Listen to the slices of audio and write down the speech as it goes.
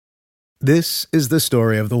This is the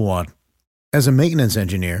story of the one. As a maintenance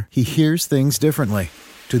engineer, he hears things differently.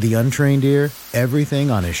 To the untrained ear,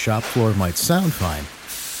 everything on his shop floor might sound fine,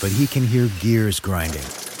 but he can hear gears grinding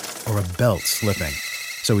or a belt slipping.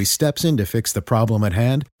 So he steps in to fix the problem at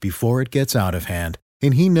hand before it gets out of hand.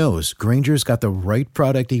 And he knows Grainger's got the right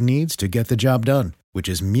product he needs to get the job done, which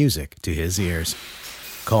is music to his ears.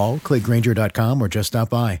 Call, click Grainger.com, or just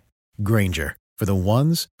stop by. Grainger, for the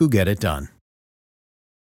ones who get it done.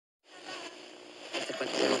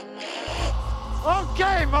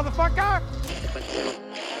 Okay, motherfucker!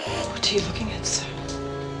 What are you looking at, sir?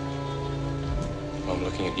 I'm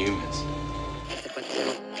looking at you, miss.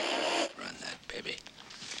 Run that, baby.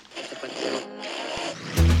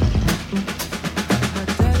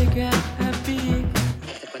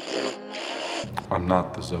 I'm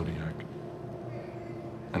not the Zodiac.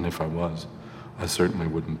 And if I was, I certainly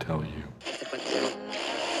wouldn't tell you.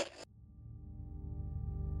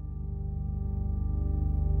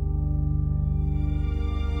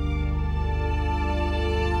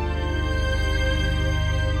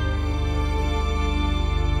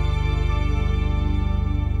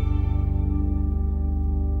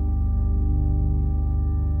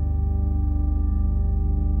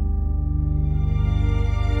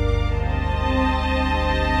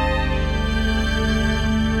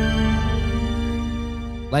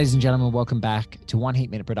 Ladies and gentlemen, welcome back to One Heat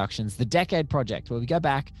Minute Productions, the Decade Project, where we go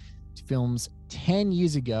back to films 10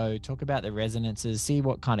 years ago, talk about their resonances, see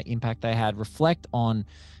what kind of impact they had, reflect on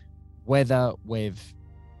whether we've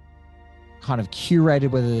kind of curated,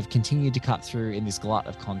 whether they've continued to cut through in this glut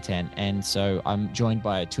of content. And so I'm joined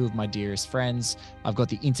by two of my dearest friends. I've got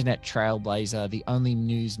the internet trailblazer, the only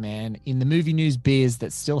newsman in the movie news biz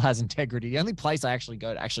that still has integrity. The only place I actually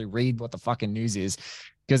go to actually read what the fucking news is.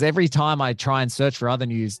 Because every time I try and search for other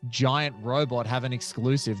news, Giant Robot have an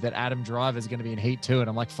exclusive that Adam Driver is going to be in Heat 2. And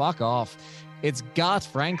I'm like, fuck off. It's Garth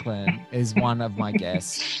Franklin is one of my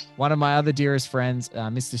guests. One of my other dearest friends,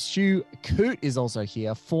 Mr. Stu Coote, is also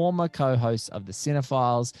here, former co-host of the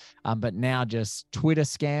Cinephiles, but now just Twitter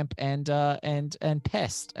scamp and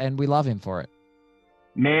pest. And we love him for it.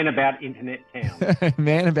 Man about Internet Town.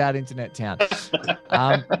 Man about Internet Town.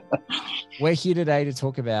 We're here today to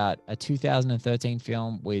talk about a 2013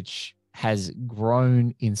 film which has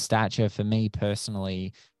grown in stature for me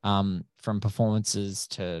personally, from performances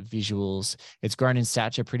to visuals. It's grown in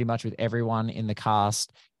stature pretty much with everyone in the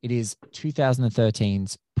cast. It is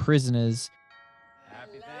 2013's Prisoners.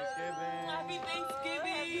 Happy Thanksgiving! Happy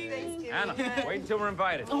Thanksgiving! Anna, wait until we're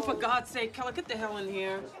invited. Oh, for God's sake, Keller, get the hell in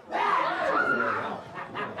here.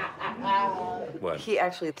 What? He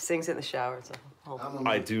actually sings in the shower. So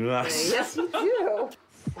I do not. yes, you do.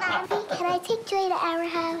 Mommy, can I take Joy to our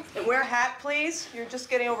house? And wear a hat, please. You're just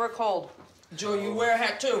getting over a cold. Joe, you wear a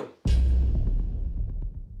hat too.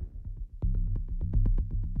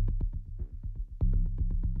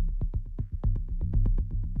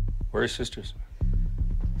 Where are his sisters?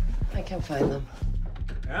 I can't find them.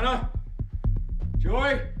 Anna?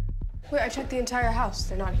 Joy? Wait, I checked the entire house.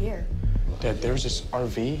 They're not here. Dad, there was this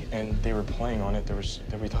RV, and they were playing on it.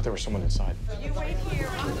 We thought there was someone inside. You wait here.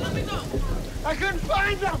 Let me go. I couldn't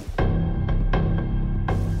find them!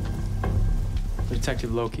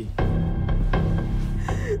 Detective Loki.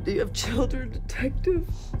 Do you have children, detective?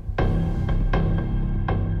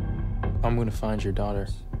 I'm gonna find your daughter.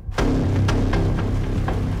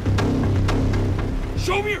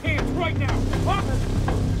 Show me your hands right now! Huh?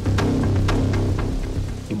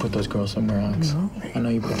 You put those girls somewhere, Alex. No. I know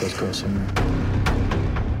you put those girls somewhere.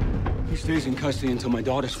 He stays in custody until my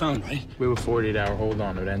daughter's found, right? We have a 48-hour hold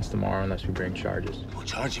on. It ends tomorrow unless we bring charges. We'll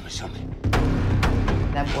charge him with something.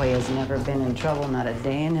 That boy has never been in trouble, not a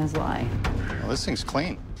day in his life. Well, this thing's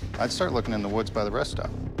clean. I'd start looking in the woods by the rest stop.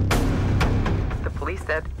 The police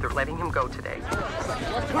said they're letting him go today.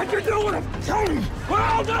 What you doing? Tell me!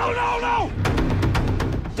 Oh, no!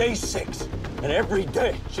 Day 6, and every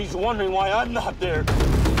day she's wondering why I'm not there.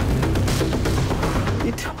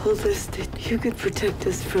 You told us that you could protect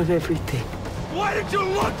us from everything. Why did you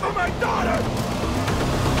look for my daughter?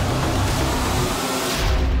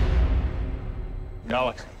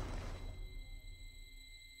 Alex.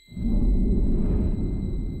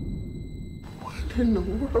 What in the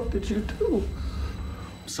world did you do?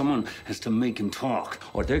 Someone has to make him talk,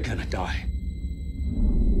 or they're gonna die.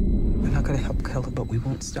 We're not gonna help Keller, but we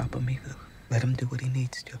won't stop him either. Let him do what he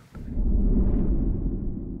needs to.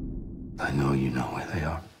 I know you know where they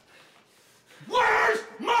are. Where's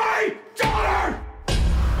my daughter?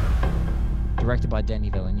 Directed by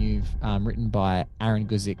Denis Villeneuve, written by Aaron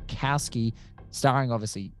Guzikowski, starring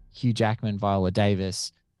obviously Hugh Jackman, Viola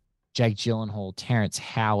Davis, Jake Gyllenhaal, Terrence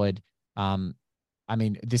Howard. I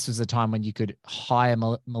mean, this was a time when you could hire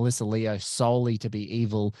Melissa Leo solely to be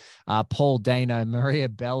evil. Paul Dano, Maria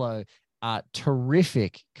Bello,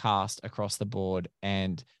 terrific cast across the board.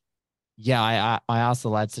 And yeah, I asked the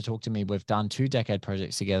lads to talk to me. We've done 2 decade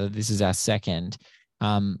projects together. This is our second.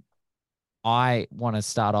 I want to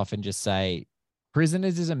start off and just say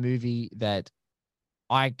Prisoners is a movie that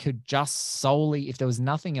I could just solely, if there was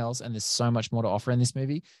nothing else, and there's so much more to offer in this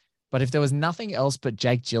movie, but if there was nothing else but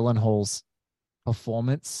Jake Gyllenhaal's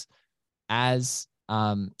performance as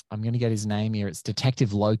I'm going to get his name here. It's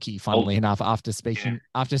Detective Loki. Funnily enough, after speaking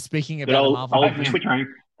about the Marvel,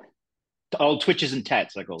 old Twitches and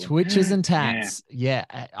Tats, I call them. Twitches and Tats. Yeah.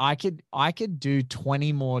 I could do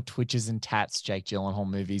 20 more Twitches and Tats Jake Gyllenhaal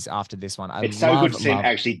movies after this one. It's so good to see him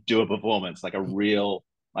actually do a performance, like a real,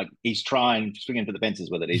 like he's trying, swinging for the fences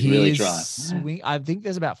with it. He's really trying. I think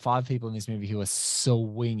there's about 5 people in this movie who are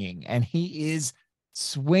swinging, and he is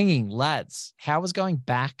swinging. Lads, how was going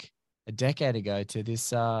back a decade ago to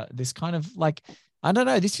this this kind of like, I don't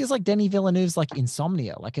know, this feels like Denis Villeneuve's like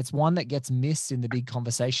Insomnia. Like it's one that gets missed in the big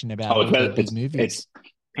conversation about big movies.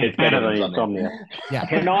 It's better than Insomnia. Yeah.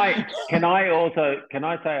 Can I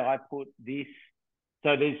say I put this,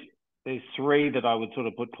 so there's 3 that I would sort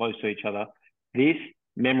of put close to each other. This,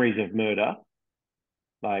 Memories of Murder,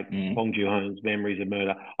 like Bong Joon-ho's Memories of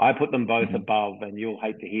Murder. I put them both above, and you'll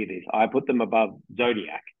hate to hear this, I put them above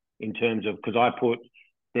Zodiac in terms of, because I put,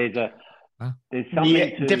 there's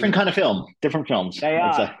something different kind of film, different films. They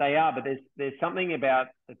are, but there's something about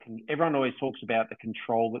everyone always talks about the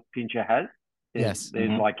control that Fincher has. There's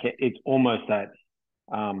like, it's almost that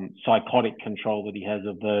psychotic control that he has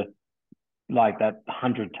of the, like that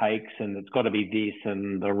 100 takes, and it's got to be this,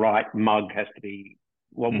 and the right mug has to be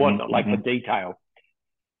the detail.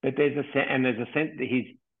 But there's a sense that he's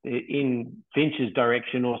in Fincher's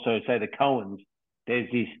direction. Also, say the Coens, there's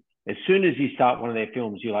this. As soon as you start one of their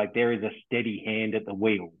films, you're like, there is a steady hand at the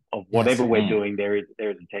wheel of whatever we're doing. There is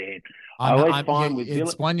a steady hand. I always find with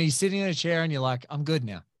it's when you're sitting in a chair and you're like, I'm good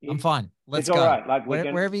now. I'm fine. Let's go. All right. Like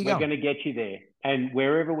wherever you go, we're going to get you there, and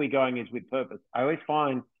wherever we're going is with purpose. I always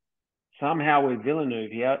find somehow with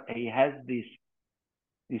Villeneuve, he has this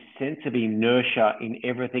sense of inertia in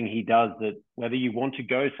everything he does, that whether you want to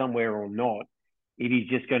go somewhere or not, it is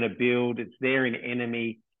just going to build. It's there in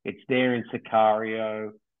Enemy. It's there in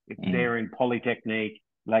Sicario. It's there in Polytechnique.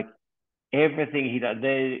 Like everything he does,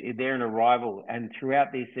 they're in Arrival. And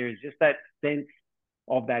throughout this, there is just that sense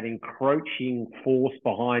of that encroaching force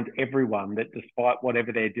behind everyone that, despite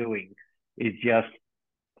whatever they're doing, is just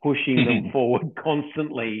pushing them forward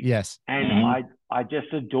constantly. Yes. And I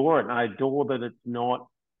just adore it. And I adore that it's not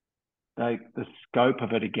like the scope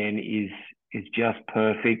of it again is just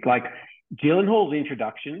perfect. Like Gyllenhaal's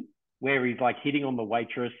introduction, where he's like hitting on the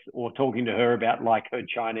waitress or talking to her about like her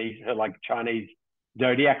Chinese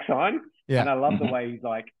zodiac sign. Yeah. And I love the way he's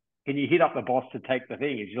like, can you hit up the boss to take the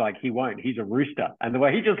thing? He's like, he won't. He's a rooster. And the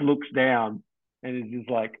way he just looks down and is just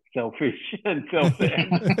like selfish and self-centered.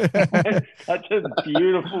 It's such a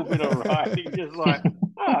beautiful bit of writing. Just like,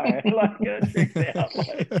 checks out.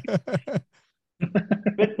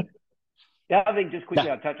 But the other thing, just quickly,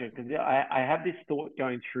 I'll touch it, because I have this thought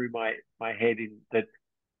going through my head in that,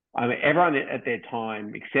 I mean, everyone at their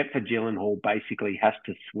time, except for Gyllenhaal, basically has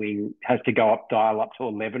to go up, dial up to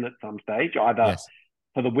 11 at some stage. Either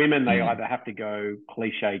for the women, they either have to go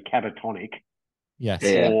cliche catatonic,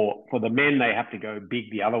 or for the men, they have to go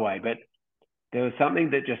big the other way. But there was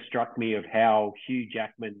something that just struck me of how Hugh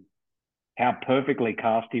Jackman, how perfectly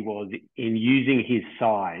cast he was in using his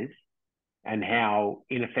size, and how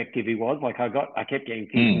ineffective he was. Like I kept getting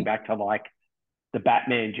thinking back to like the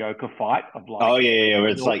Batman Joker fight of like, where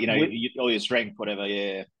it's like, all your strength, whatever,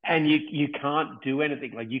 and you can't do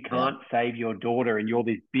anything. Like you can't save your daughter, and you're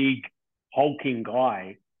this big hulking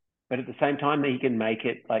guy, but at the same time he can make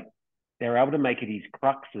it like they're able to make it his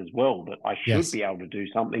crux as well. That I should be able to do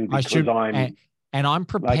something because I'm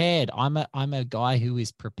prepared. Like, I'm a guy who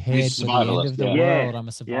is prepared for the end of the world. I'm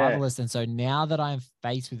a survivalist, and so now that I'm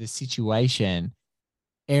faced with a situation,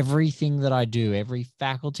 everything that I do, every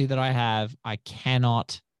faculty that I have, I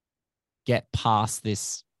cannot get past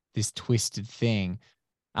this twisted thing.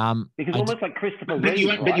 Because almost like Christopher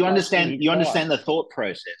Reeve, but you understand the thought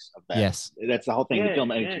process of that. Yes, that's the whole thing. The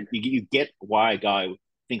film, you get why a guy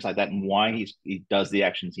thinks like that and why he does the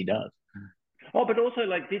actions he does. Oh, but also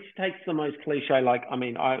like this takes the most cliche. Like, I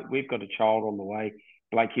mean, we've got a child on the way.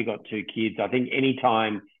 Blake, you got 2 kids. I think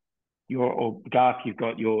anytime Garth, you've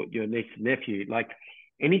got your niece and nephew. Like,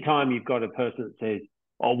 anytime you've got a person that says,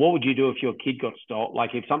 "Oh, what would you do if your kid got stolen?"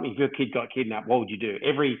 Like, if your kid got kidnapped, what would you do?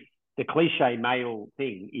 The cliche male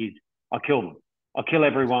thing is, I'll kill them. I'll kill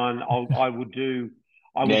everyone. I would do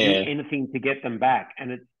I would Yeah, do yeah. anything to get them back.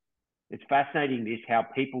 And it's fascinating this how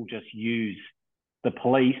people just use the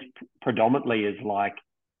police predominantly as like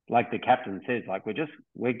the captain says, like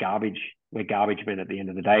we're garbage men at the end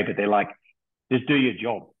of the day, but they're like, just do your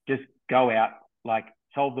job, just go out, like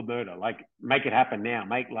solve the murder, like make it happen now,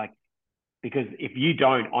 because if you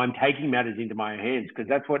don't, I'm taking matters into my hands, because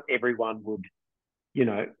that's what everyone would,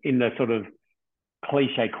 in the sort of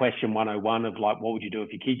cliche question 101 of like, what would you do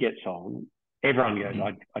if your kid gets stolen? Everyone goes,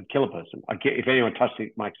 I'd kill a person. If anyone touched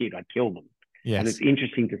my kid, I'd kill them. Yes. And it's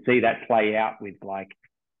interesting to see that play out with like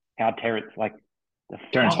how Terrence, like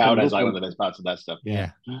Terrence Howard has like one of the best parts of that stuff.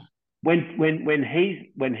 Yeah.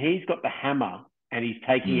 When he's got the hammer and he's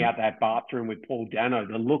taking out that bathroom with Paul Dano,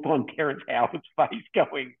 the look on Terrence Howard's face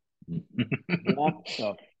going, what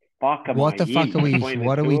the fuck am what I the fuck are we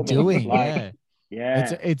what are we doing? Like, yeah.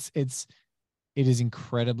 It is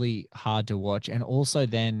incredibly hard to watch. And also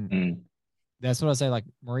then that's what I say, like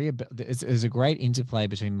Maria, there's a great interplay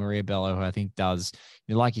between Maria Bello, who I think does,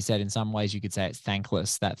 like you said, in some ways you could say it's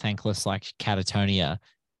thankless like catatonia,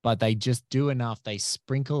 but they just do enough, they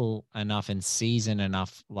sprinkle enough and season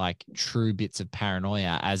enough like true bits of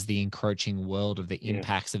paranoia as the encroaching world of the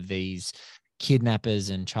impacts of these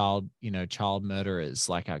kidnappers and child murderers,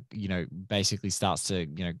 like, basically starts to,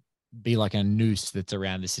 be like a noose that's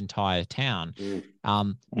around this entire town.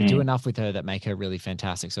 They do enough with her that make her really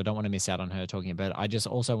fantastic. So I don't want to miss out on her talking about it. I just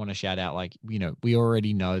also want to shout out, like, we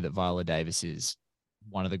already know that Viola Davis is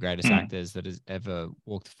one of the greatest actors that has ever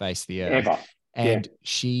walked the face of the earth. Ever. And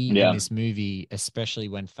she, in this movie, especially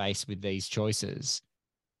when faced with these choices,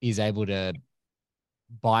 is able to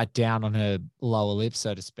bite down on her lower lip,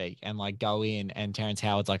 so to speak, and like go in, and Terrence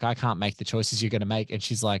Howard's like, I can't make the choices you're going to make. And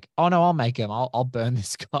she's like, oh no, I'll make them. I'll burn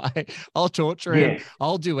this guy. I'll torture him.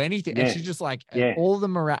 I'll do anything. And she's just like, all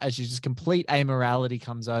the she's just complete amorality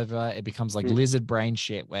comes over. It becomes like lizard brain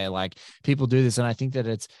shit where like people do this. And I think that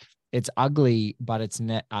it's ugly, but it's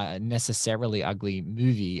necessarily ugly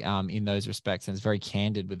movie in those respects. And it's very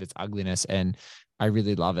candid with its ugliness. And I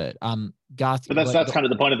really love it. Garth, but that's kind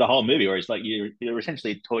of the point of the whole movie, where it's like you're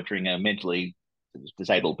essentially torturing a mentally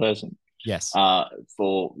disabled person. Yes. For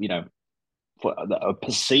a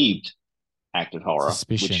perceived act of horror,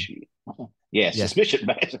 suspicion. Suspicion,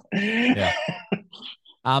 basically. Yeah.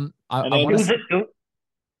 I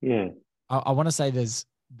want to say that's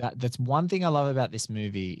one thing I love about this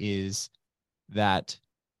movie is that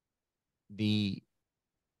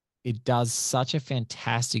it does such a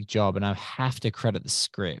fantastic job, and I have to credit the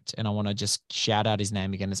script, and I want to just shout out his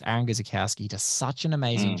name again. It's Aaron Guzikowski. He does such an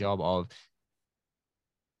amazing job of,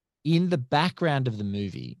 in the background of the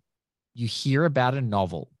movie, you hear about a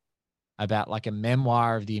novel, about like a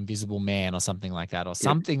memoir of the Invisible Man or something like that,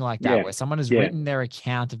 where someone has written their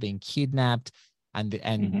account of being kidnapped and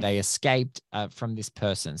they escaped from this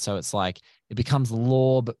person. So it's like, it becomes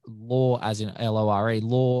law as in LORE,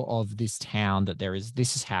 law of this town, that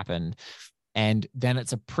this has happened. And then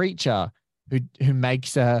it's a preacher who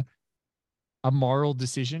makes a moral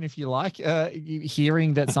decision, if you like,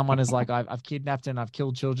 hearing that someone is like, I've kidnapped and I've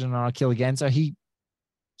killed children and I'll kill again. So he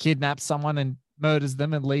kidnaps someone and murders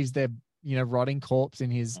them and leaves their rotting corpse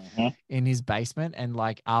in his basement. And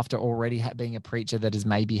like, after already being a preacher that has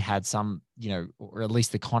maybe had some, or at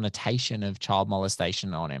least the connotation of child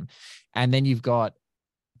molestation on him. And then you've got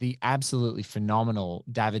the absolutely phenomenal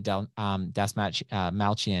David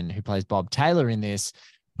Malchian, who plays Bob Taylor in this,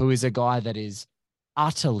 who is a guy that is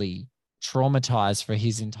utterly traumatized for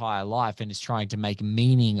his entire life and is trying to make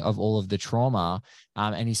meaning of all of the trauma.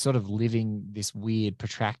 And he's sort of living this weird,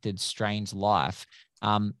 protracted, strange life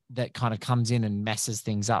that kind of comes in and messes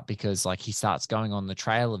things up, because like he starts going on the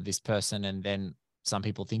trail of this person, and then some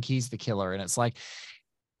people think he's the killer. And it's like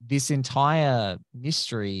this entire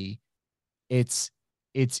mystery, it's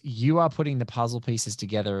you are putting the puzzle pieces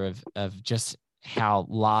together of just how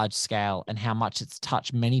large scale and how much it's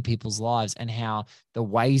touched many people's lives, and how the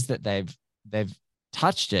ways that they've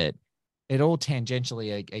touched it all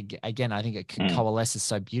tangentially, again, I think it coalesces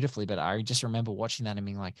so beautifully. But I just remember watching that and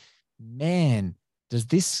being like, man, does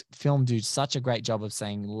this film do such a great job of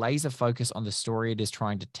saying laser focus on the story it is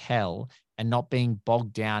trying to tell, and not being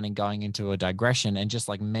bogged down and going into a digression, and just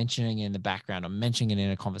like mentioning it in the background or mentioning it in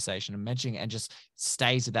a conversation and mentioning it, and just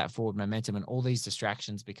stays with that forward momentum. And all these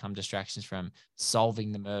distractions become distractions from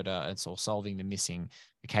solving the murder or solving the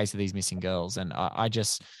case of these missing girls. And I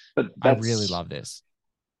really love this.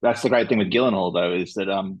 That's the great thing with Gyllenhaal, though, is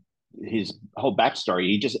that his whole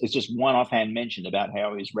backstory, it's just one offhand mention about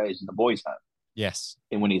how he was raised in a boys' home. Yes.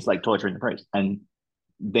 And when he's like torturing the priest. And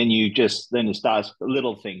then it starts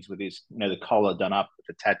little things with his, the collar done up, with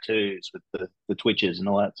the tattoos, with the twitches and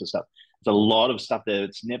all that sort of stuff. There's a lot of stuff there.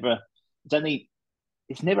 It's never actually,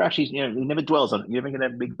 it never dwells on it. You never get a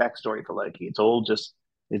big backstory for Loki. It's all just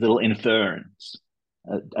these little inference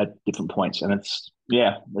at different points, and it's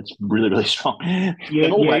really, really strong.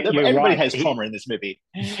 Everybody right. has trauma in this movie.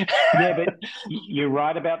 Yeah, but you're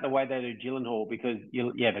right about the way they do Gyllenhaal, because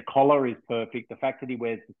the collar is perfect. The fact that he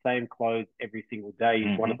wears the same clothes every single day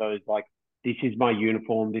is one of those, like, this is my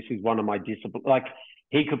uniform. This is one of my disciplines. Like,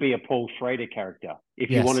 he could be a Paul Schrader character if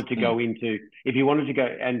you wanted to go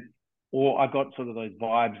or I got sort of those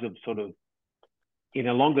vibes of sort of, in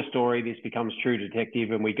a longer story, this becomes True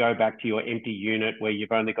Detective, and we go back to your empty unit where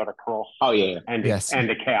you've only got a cross and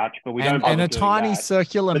a couch, but we don't. And a tiny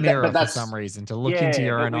circular mirror for some reason to look into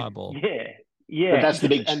your own eyeball. Yeah. But that's the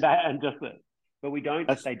big. But we don't.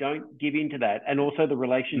 They don't give into that, and also the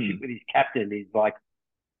relationship with his captain is like,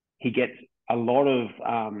 he gets a lot of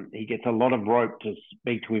rope to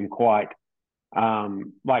speak to him quite,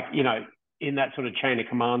 in that sort of chain of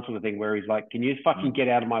command sort of thing, where he's like, can you fucking get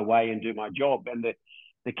out of my way and do my job? And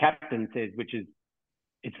the captain says,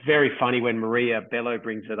 it's very funny when Maria Bello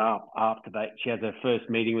brings it up after that. She has her first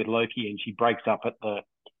meeting with Loki, and she breaks up at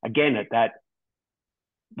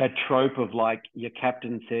that trope of, like, your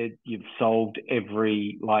captain said you've solved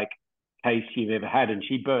every, like, case you've ever had. And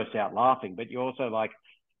she bursts out laughing, but you also, like,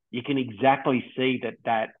 you can exactly see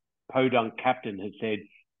that podunk captain has said,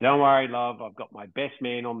 don't worry, love, I've got my best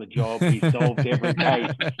man on the job. He solved every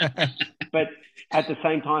case. But at the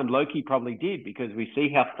same time, Loki probably did, because we see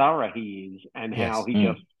how thorough he is and how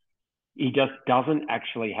he just doesn't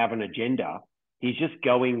actually have an agenda. He's just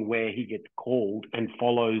going where he gets called and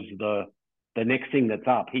follows the next thing that's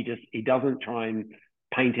up. He doesn't try and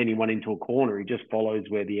paint anyone into a corner. He just follows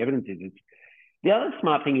where the evidence is. The other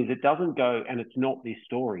smart thing is it doesn't go, and it's not this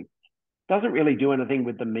story, doesn't really do anything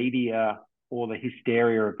with the media or the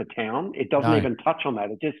hysteria of the town. It doesn't even touch on that.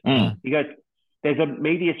 It just, he goes, there's a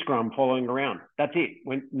media scrum following around. That's it.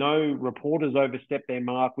 When no reporters overstep their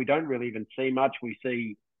mark, we don't really even see much. We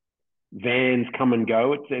see vans come and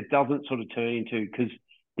go. It doesn't sort of turn into, because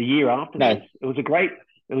the year after this, it was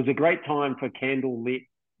a great time for candle-lit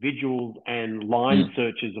vigils and line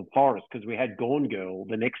searches of forests, because we had Gone Girl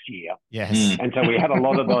the next year. Yes. And so we had a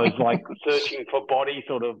lot of those, like, searching for body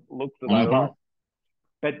sort of looks that I love.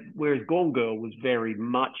 But whereas Gone Girl was very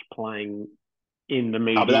much playing in the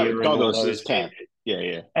media. But Gone Girl is camp.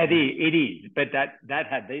 Yeah. It is. But that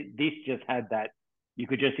had, this just had that, you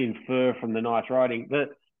could just infer from the nice writing.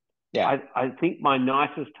 I think my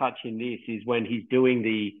nicest touch in this is when he's doing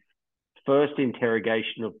the first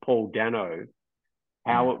interrogation of Paul Dano,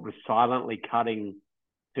 how it was silently cutting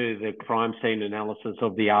to the crime scene analysis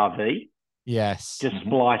of the RV. Yes. Just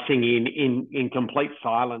splicing in complete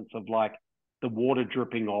silence of, like, the water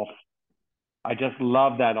dripping off. I just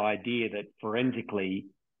love that idea that forensically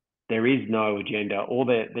there is no agenda. All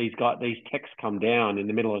these texts come down in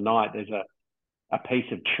the middle of the night. There's a piece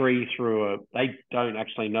of tree they don't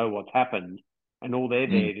actually know what's happened, and all they're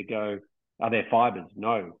there to go, are there fibers?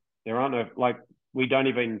 No, there aren't. No, like, we can't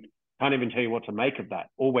even tell you what to make of that.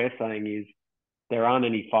 All we're saying is there aren't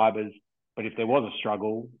any fibers, but if there was a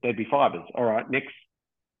struggle, there'd be fibers. All right, next.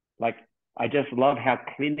 Like, I just love how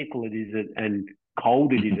clinical it is and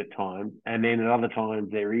cold it is at times, and then at other times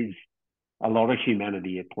there is a lot of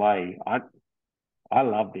humanity at play. I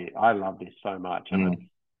love this. I love this so much. And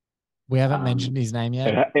we haven't mentioned his name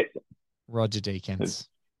yet. Roger Deakins.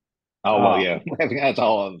 Oh, well, yeah. That's a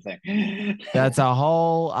whole other thing. That's a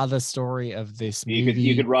whole other story of this movie.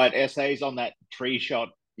 You could write essays on that tree shot.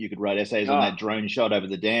 You could write essays on that drone shot over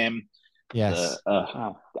the dam. Yes.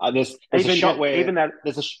 There's a shot where even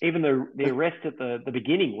the arrest at the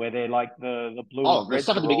beginning where they're like the blue. Oh, the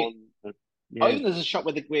stuff at the beginning. Even there's a shot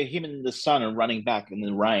where him and the son are running back in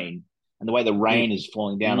the rain, and the way the rain is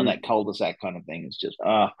falling down on that cul-de-sac kind of thing is just.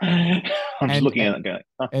 I'm just looking at it going.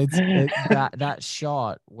 It's that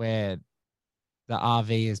shot where the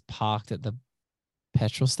RV is parked at the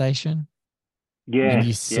petrol station. Yeah, and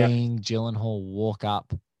you're seeing Gyllenhaal walk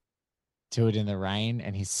up to it in the rain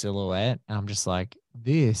and his silhouette. And I'm just like,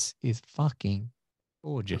 this is fucking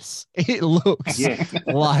gorgeous. It looks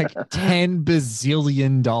like $10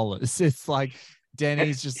 bazillion. It's like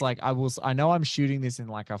Denny's just like, I know I'm shooting this in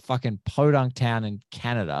like a fucking podunk town in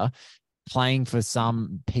Canada, playing for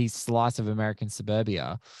some slice of American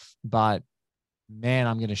suburbia, but man,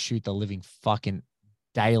 I'm going to shoot the living fucking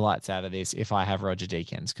daylights out of this if I have Roger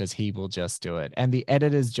Deakins, because he will just do it. And the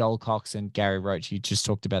editors, Joel Cox and Gary Roach, you just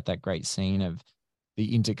talked about that great scene of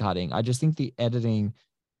the intercutting. I just think the editing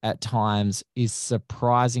at times is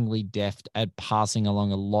surprisingly deft at passing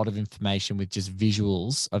along a lot of information with just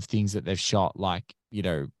visuals of things that they've shot, like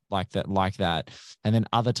like that. And then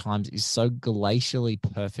other times is so glacially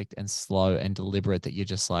perfect and slow and deliberate that you're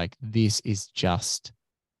just like, this is just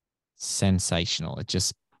sensational. It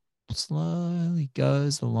just slowly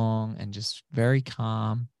goes along and just very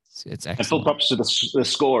calm. It's excellent. And full props to the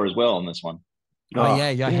score as well on this one.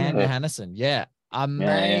 Johannesson. Yeah.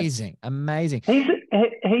 Amazing. Amazing.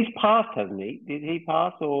 He's passed, hasn't he? Did he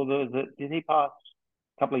pass, or did he pass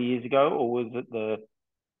a couple of years ago, or was it the?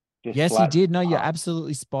 Yes, he did. No, you're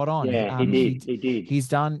absolutely spot on. Yeah, he did. He's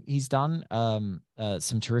done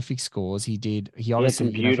some terrific scores. He obviously,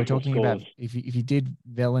 if we're talking about if you did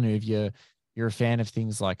Villeneuve, you're a fan of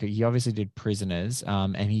things like, he obviously did Prisoners,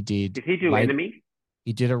 and he did. Did he do Enemy?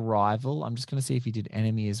 He did Arrival. I'm just going to see if he did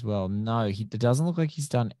Enemy as well. No, it doesn't look like he's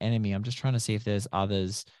done Enemy. I'm just trying to see if there's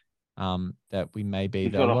others that we may be.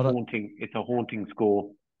 He's got it's a haunting score.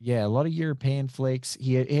 Yeah, a lot of European flicks.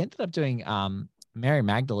 He ended up doing Mary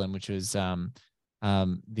Magdalene, which was the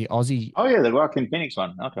Aussie. Oh yeah, the Joaquin Phoenix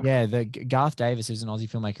one. Okay. Yeah, the Garth Davis, who's an Aussie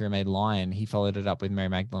filmmaker who made Lion. He followed it up with Mary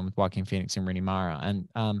Magdalene with Joaquin Phoenix and Rooney Mara. And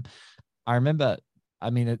I remember,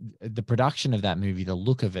 the production of that movie, the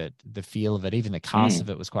look of it, the feel of it, even the cast of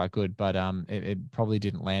it was quite good. But it probably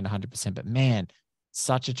didn't land 100%. But man,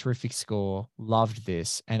 such a terrific score. Loved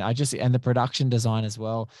this. And and the production design as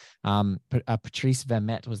well. Patrice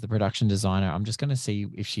Vermette was the production designer. I'm just going to see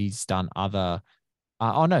if she's done other.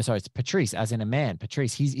 It's Patrice, as in a man.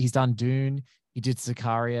 Patrice, he's done Dune. He did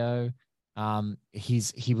Sicario. He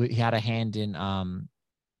had a hand in oh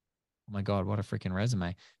my God, what a freaking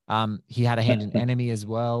resume. He had a hand in Enemy as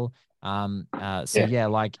well. So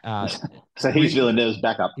he's Villeneuve's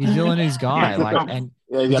backup. He's Villeneuve's guy.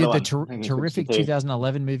 He did the terrific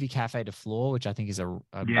 2011 movie Café de Flore, which I think is a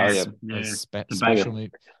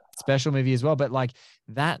special movie as well. But like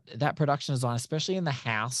that production design, especially in the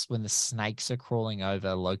house when the snakes are crawling over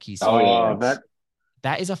Loki's head,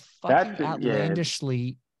 that is a fucking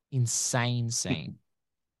outlandishly insane scene.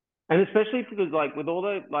 And especially because with all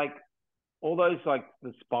those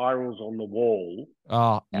the spirals on the wall.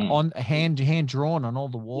 On hand drawn on all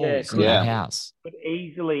the walls in the house. Could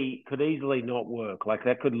easily not work. Like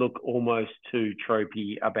that could look almost too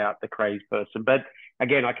tropey about the crazed person. But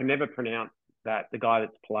again, I can never pronounce that, the guy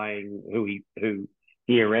that's playing who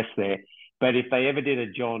he arrests there. But if they ever did a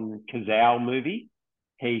John Cazale movie,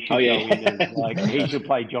 he should go in as he should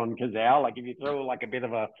play John Cazale. Like if you throw a bit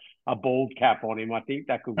of a bald cap on him, I think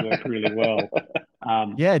that could work really well.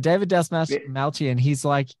 David Dastmalchian,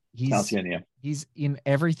 he's in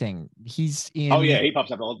everything. He's in. Oh yeah, he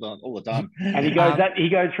pops up all the time. And he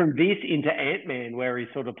goes from this into Ant-Man, where he's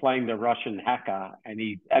sort of playing the Russian hacker, I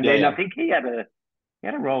think he had a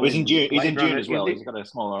role. He's in June as well. He's got a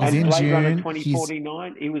small role. And Blade Runner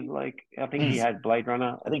 2049. He was I think he had Blade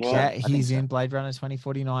Runner. I think he's in Blade Runner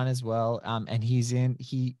 2049 as well. And he's in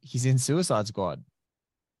Suicide Squad.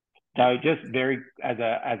 So just as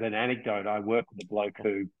an anecdote, I work with a bloke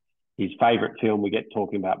who his favorite film, we get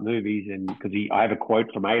talking about movies, and because I have a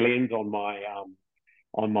quote from Aliens on my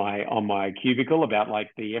cubicle about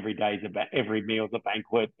the every meal's a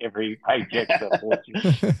banquet, every paycheck's a fortune.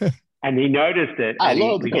 And he noticed it.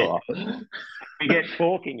 We get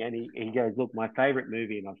talking, and he goes, "Look, my favorite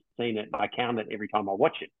movie, and I've seen it, and I count it every time I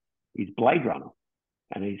watch it, is Blade Runner."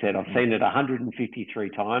 And he said, "I've seen it 153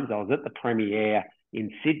 times. I was at the premiere in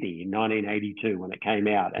Sydney in 1982 when it came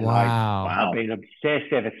out, and I've been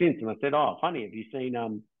obsessed ever since." And I said, "Oh, funny, have you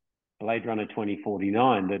seen Blade Runner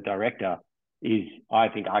 2049? The director is, I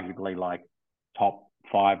think, arguably top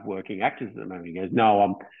 5 working actors at the moment." He goes,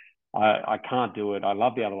 "No, I can't do it. I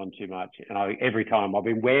love the other one too much." And every time I've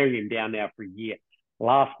been wearing him down now for a year.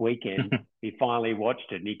 Last weekend, he finally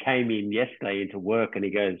watched it, and he came in yesterday into work, and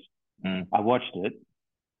he goes, "I watched it.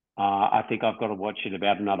 I think I've got to watch it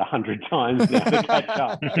about another 100 times now to catch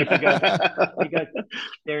up." He goes,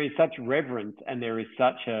 there is such reverence and there is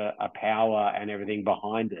such a power and everything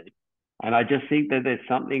behind it. And I just think that there's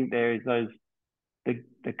the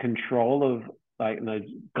control of those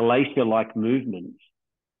glacier-like movements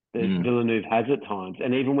that Villeneuve has at times.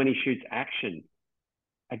 And even when he shoots action,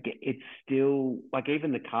 it's still,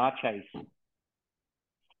 even the car chase.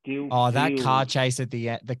 That car chase at the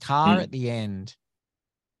end, at the end,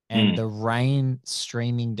 and the rain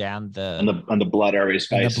streaming down and the blood over his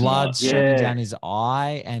face, the blood streaming down his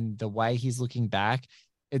eye, and the way he's looking back.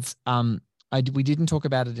 It's we didn't talk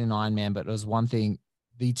about it in Iron Man, but it was one thing.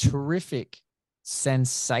 The terrific,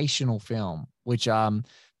 sensational film, which I've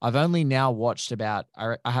only now watched I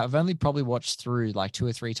have only probably watched through 2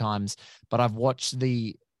 or 3 times, but I've watched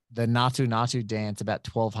the the Natu Natu dance about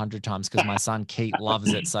 1,200 times because my son Keith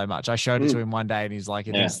loves it so much. I showed it to him one day and he's like,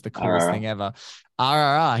 he thinks it's the coolest thing ever.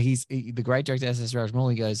 RRR, the great director S.S.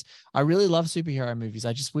 Rajamouli goes, I really love superhero movies.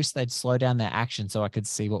 I just wish they'd slow down their action so I could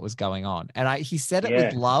see what was going on. And he said it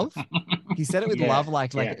with love. He said it with love,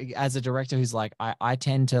 like as a director who's like, I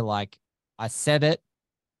tend to like, I said it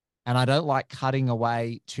and I don't like cutting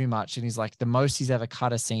away too much. And he's like, the most he's ever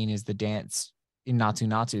cut a scene is the dance in Natu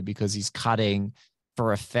Natu because he's cutting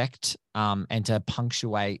for effect and to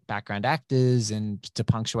punctuate background actors and to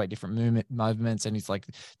punctuate different movements. And it's like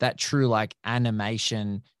that true like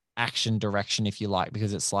animation action direction, if you like,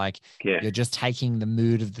 because it's like you're just taking the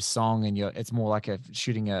mood of the song and it's more like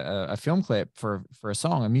shooting a film clip for a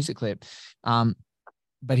song, a music clip.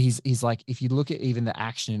 But he's like, if you look at even the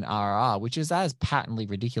action in RRR, which is as patently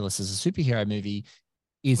ridiculous as a superhero movie,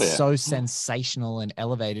 is so sensational and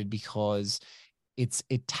elevated because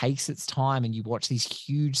it takes its time and you watch these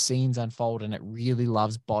huge scenes unfold and it really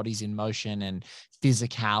loves bodies in motion and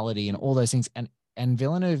physicality and all those things. And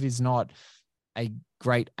Villeneuve is not a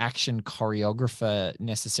great action choreographer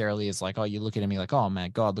necessarily. As like, oh, you look at him, you're like, oh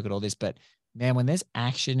man, God, look at all this. But man, when there's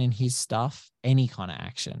action in his stuff, any kind of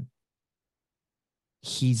action,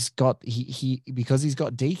 because he's got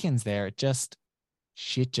Deakins there,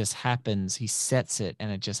 shit just happens. He sets it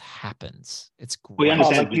and it just happens. It's great. We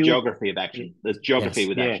understand the geography of action. There's geography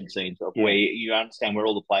with action scenes of where you understand where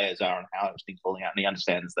all the players are and how everything's falling out. And he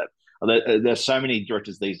understands that. There's so many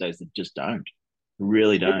directors these days that just don't.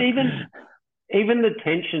 Really don't. But even the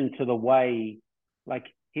tension to the way, like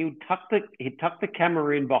he'd tuck the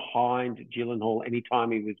camera in behind Gyllenhaal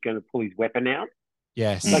anytime he was going to pull his weapon out.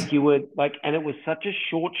 Yes. Like you would like, and it was such a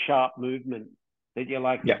short, sharp movement that you're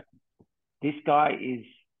like, this guy is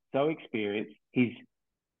so experienced. He's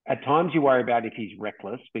at times you worry about if he's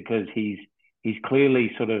reckless because he's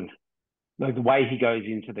clearly sort of like the way he goes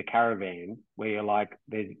into the caravan where you're like,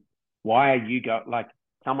 why are you like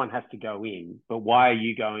someone has to go in, but why are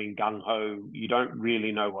you going gung ho? You don't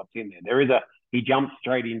really know what's in there. He jumps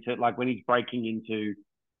straight into it, like when he's breaking into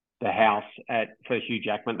the house for Hugh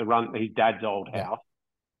Jackman, his dad's old house.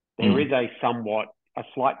 There is a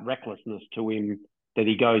slight recklessness to him that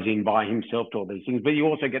he goes in by himself to all these things. But you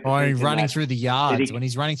also get running through the yards. When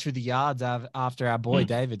he's running through the yards after our boy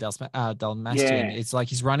David Dalmastian, it's like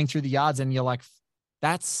he's running through the yards and you're like,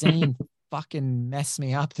 that scene fucking messed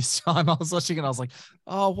me up this time. I was watching it and I was like,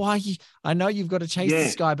 oh, I know you've got to chase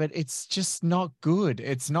this guy, but it's just not good.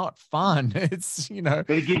 It's not fun. It's, But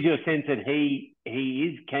it gives you a sense that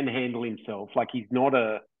he can handle himself. Like he's not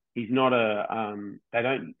a they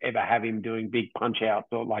don't ever have him doing big punch outs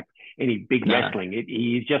or like any big wrestling.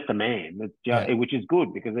 He is just a man. That's just, which is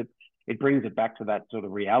good because it brings it back to that sort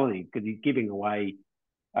of reality because he's giving away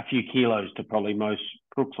a few kilos to probably most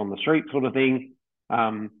crooks on the street sort of thing.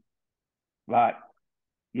 But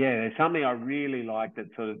yeah, there's something I really like that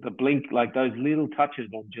sort of the blink, like those little touches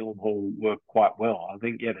on Gyllenhaal work quite well. I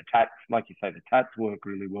think, the tats, like you say, the tats work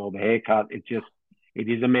really well. The haircut, it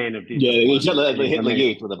is a man of discipline. Yeah, he's got the Hitler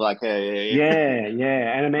Youth with the black hair.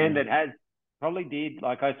 Yeah. And a man that has probably did,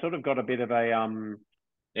 like I sort of got a bit of a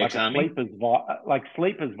like a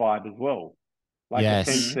Sleepers vibe as well. Like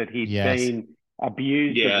the sense that he'd been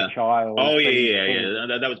abused as a child. Oh yeah.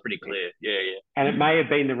 That was pretty clear. Yeah. And it may have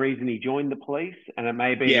been the reason he joined the police, and it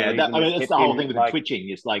may have been it's the whole thing with the twitching.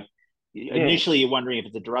 It's like initially you're wondering if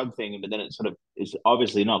it's a drug thing, but then it sort of is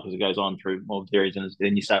obviously not because it goes on through more theories, and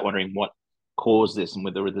then you start wondering what caused this and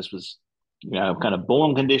whether this was kind of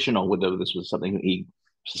born condition or whether this was something that he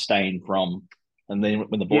sustained from. And then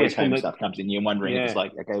when the boys' home stuff comes in, you're wondering if it's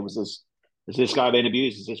like, okay, is this guy being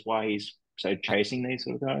abused? Is this why he's so chasing these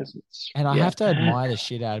sort of guys? I have to admire the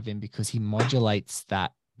shit out of him because he modulates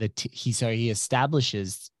that. He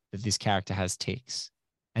establishes that this character has tics,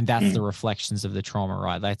 and that's the reflections of the trauma,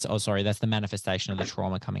 right? That's the manifestation of the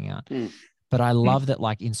trauma coming out. But I love that,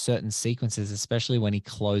 like in certain sequences, especially when he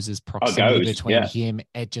closes proximity between him,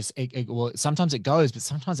 well, sometimes it goes, but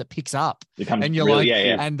sometimes it picks up, and you're really,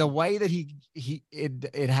 and the way that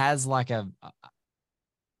it has like a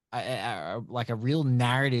real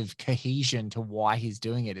narrative cohesion to why he's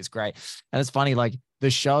doing it is great. And it's funny, like the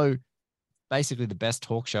show, basically the best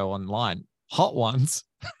talk show online, Hot Ones,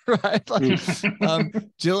 right? Like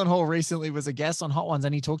Gyllenhaal recently was a guest on Hot Ones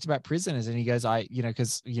and he talked about prisoners and he goes,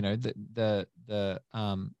 because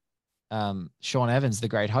Sean Evans, the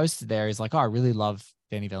great host there, is like, oh, I really love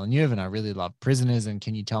Denis Villeneuve and I really love Prisoners, and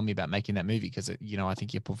can you tell me about making that movie? Because I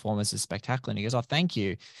think your performance is spectacular. And he goes, oh, thank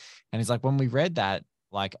you. And he's like, when we read that,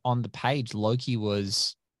 like on the page, Loki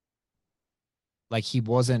was like, he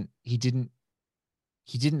didn't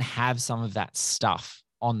have some of that stuff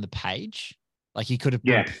on the page. Like he could have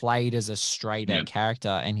been played as a straight A character.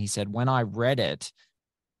 And he said, when I read it,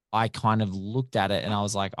 I kind of looked at it and I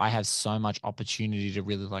was like, I have so much opportunity to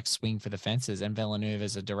really like swing for the fences. And Villeneuve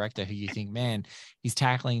as a director who you think, man, he's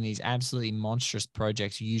tackling these absolutely monstrous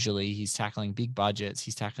projects. Usually he's tackling big budgets.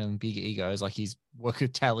 He's tackling big egos. Like he's worked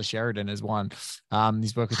with Taylor Sheridan as one.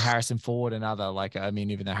 He's worked with Harrison Ford, another. Like, I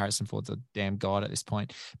mean, even though Harrison Ford's a damn god at this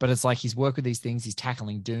point, but it's like he's worked with these things. He's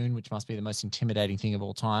tackling Dune, which must be the most intimidating thing of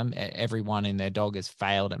all time. Everyone in their dog has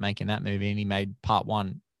failed at making that movie. And he made part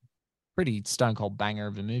one pretty stone cold banger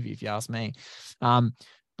of a movie, if you ask me.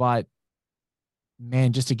 But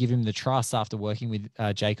man, just to give him the trust after working with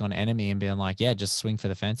Jake on Enemy and being like, yeah, just swing for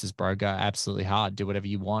the fences, bro. Go absolutely hard. Do whatever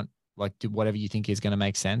you want. Like do whatever you think is going to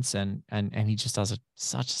make sense. And he just does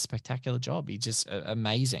such a spectacular job. He's just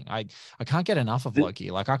amazing. I can't get enough of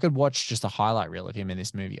Loki. Like I could watch just a highlight reel of him in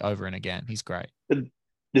this movie over and again. He's great.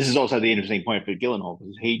 This is also the interesting point for Gyllenhaal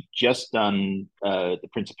because he just done the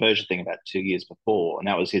Prince of Persia thing about 2 years before, and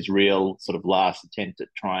that was his real sort of last attempt at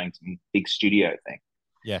trying some big studio thing.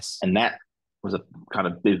 Yes, and that was a kind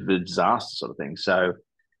of bit of a disaster sort of thing. So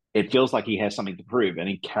it feels like he has something to prove, and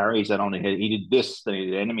he carries that on. He did this, then he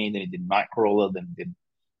did Enemy, then he did Nightcrawler, then he did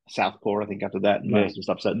Southpaw, I think, after that, and most of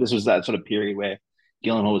stuff. So this was that sort of period where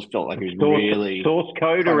Gyllenhaal felt like he was really Source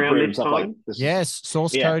Code around this time. Like, yes,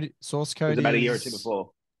 Source Code. Source Code was about a year or two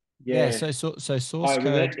before. Yeah. So Source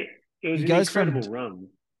Code. It was he an goes incredible from run.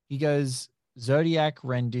 He goes Zodiac,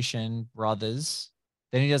 Rendition, Brothers.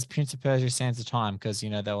 Then he does Prince of Persia, Sands of Time, because they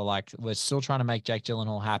were like, we're still trying to make Jake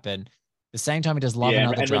Gyllenhaal happen. The same time he does Love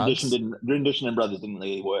and Other Drugs. Rendition and Brothers didn't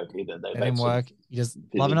really work either. They didn't work. He does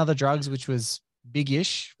Love and Other Drugs, which was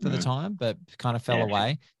big-ish for the time, but kind of fell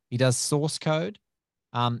away. He does Source Code.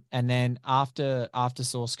 And then after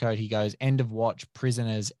Source Code, he goes End of Watch,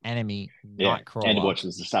 Prisoners, Enemy, Nightcrawler. End of Watch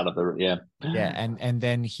is the start of the and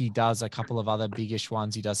then he does a couple of other biggish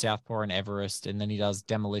ones. He does Southpaw and Everest, and then he does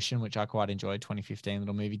Demolition, which I quite enjoyed, 2015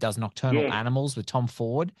 little movie. He does Nocturnal Animals with Tom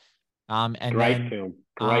Ford. Great film.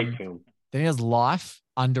 Then he does Life,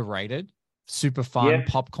 underrated, super fun,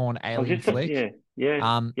 popcorn alien flick.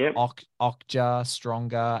 Okja,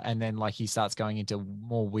 Stronger, and then like he starts going into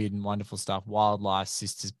more weird and wonderful stuff. Wildlife,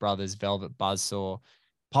 Sisters, Brothers, Velvet Buzzsaw,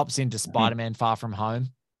 pops into Spider-Man Far From Home,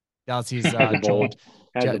 does his George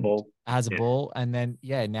has a ball, and then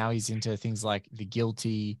now he's into things like The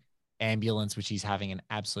Guilty, Ambulance, which he's having an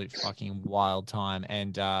absolute fucking wild time,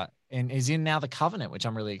 and is in now The Covenant, which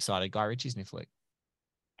I'm really excited. Guy Ritchie's new flick.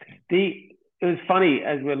 It was funny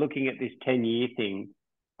as we're looking at this 10-year thing.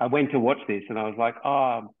 I went to watch this and I was like,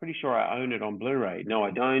 I'm pretty sure I own it on Blu-ray. No, I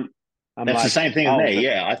don't. That's the same thing with me.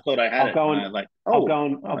 Yeah, I thought I had it. I'll go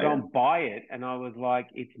and buy it. And I was like,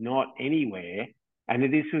 it's not anywhere. And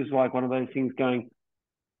this was like one of those things going,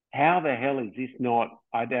 how the hell is this not,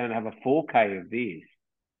 I don't have a 4K of this.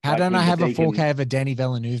 How don't I have a 4K of a Denis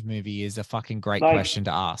Villeneuve movie is a fucking great question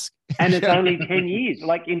to ask. And it's only 10 years.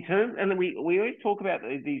 Like in terms, and we always talk about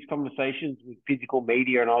these conversations with physical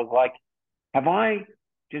media. And I was like, have I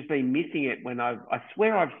just been missing it when I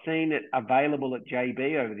swear I've seen it available at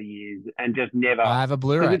JB over the years and just never. I have a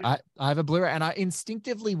Blu-ray. I have a Blu-ray, and I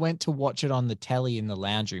instinctively went to watch it on the telly in the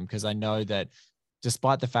lounge room because I know that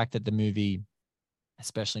despite the fact that the movie,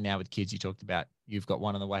 especially now with kids, you talked about, you've got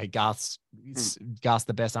one on the way. Garth's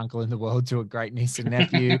the best uncle in the world to a great niece and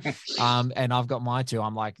nephew. And I've got my two.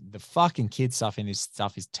 I'm like, the fucking kid stuff in this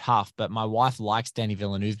stuff is tough, but my wife likes Denis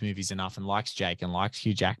Villeneuve movies enough and likes Jake and likes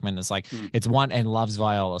Hugh Jackman. It's like, it's one, and loves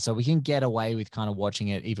Viola. So we can get away with kind of watching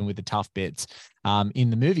it, even with the tough bits in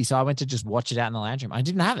the movie. So I went to just watch it out in the lounge room. I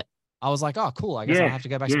didn't have it. I was like, oh, cool. I guess I'll have to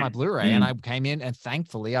go back to my Blu-ray. And I came in, and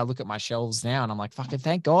thankfully I look at my shelves now and I'm like, fucking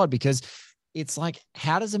thank God, because it's like,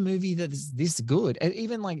 how does a movie that is this good, and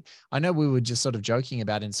even like, I know we were just sort of joking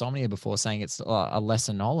about Insomnia before, saying it's a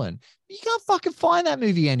lesser Nolan. You can't fucking find that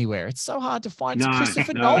movie anywhere. It's so hard to find. It's a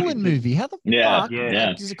Christopher Nolan movie. How the fuck?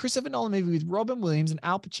 There's a Christopher Nolan movie with Robin Williams and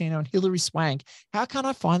Al Pacino and Hilary Swank. How can't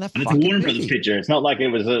I find that? And it's a Warner Brothers picture. It's not like it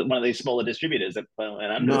was one of these smaller distributors. It's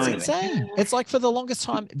insane. It's like, for the longest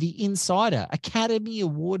time, The Insider, Academy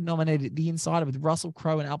Award nominated The Insider with Russell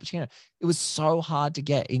Crowe and Al Pacino. It was so hard to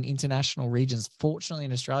get in international regions. Fortunately,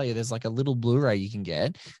 in Australia, there's like a little Blu-ray you can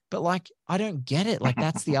get. But like, I don't get it. Like,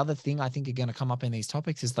 that's the other thing I think are going to come up in these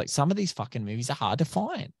topics, is like, some of these fucking movies are hard to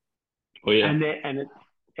find. Oh yeah, and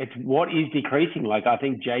it's what is decreasing. Like, I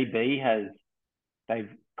think they've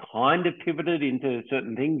kind of pivoted into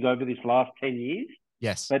certain things over this last 10 years.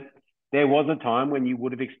 Yes, but there was a time when you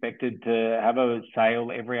would have expected to have a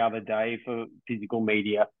sale every other day for physical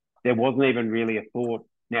media. There wasn't even really a thought.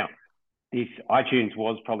 Now, this iTunes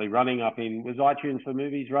was probably running up in, was iTunes for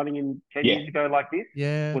movies running in 10 years ago like this?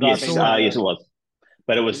 Yeah. Would Yes, I be yes, it was.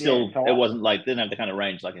 But it was still, so it wasn't like, didn't have the kind of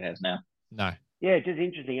range like it has now. No. Yeah, it's just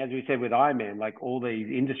interesting, as we said with Iron Man, like all these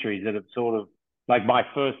industries that have sort of, like my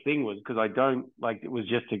first thing was, because I don't, like it was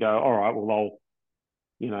just to go, all right, well, I'll,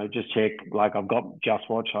 just check, like I've got Just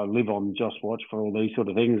Watch, I live on Just Watch for all these sort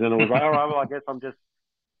of things. And it was like, all right, well, I guess I'm just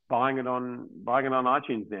buying it on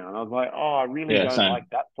iTunes now. And I was like, oh, I really don't same. like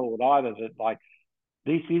that thought either. That like,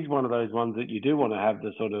 this is one of those ones that you do want to have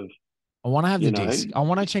the sort of, I want to have the disc. I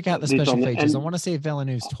want to check out the special features. I want to see if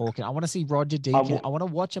Villeneuve's talking. I want to see Roger Deakins. I want to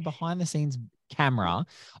watch a behind-the-scenes camera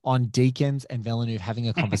on Deakins and Villeneuve having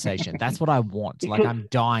a conversation. That's what I want. Like, I'm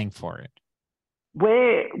dying for it.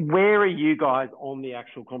 Where are you guys on the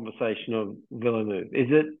actual conversation of Villeneuve?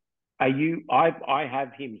 I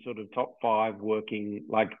have him sort of top 5 working,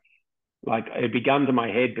 like it begun to my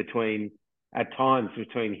head at times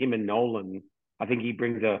between him and Nolan. I think he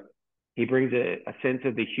brings a sense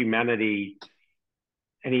of the humanity,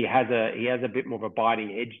 and he has a bit more of a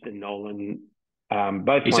biting edge than Nolan.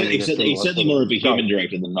 He's certainly more of a human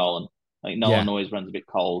director than Nolan. Like Nolan always runs a bit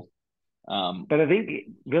cold. But I think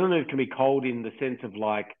Villeneuve can be cold in the sense of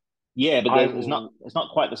like, it's not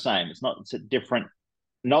quite the same. It's a different.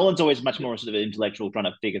 Nolan's always much more sort of intellectual, trying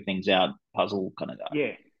to figure things out, puzzle kind of guy.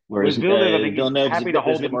 Yeah. Whereas Villeneuve, I think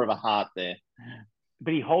there's a bit more of a heart there.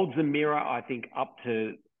 But he holds the mirror, I think, up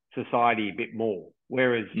to society a bit more.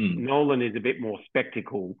 Whereas Nolan is a bit more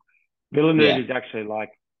spectacle. Villeneuve is actually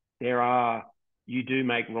like, you do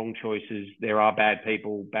make wrong choices. There are bad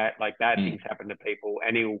people, bad things happen to people,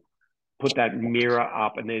 and he'll put that mirror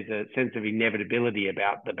up, and there's a sense of inevitability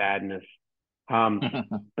about the badness.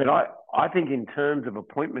 But I think in terms of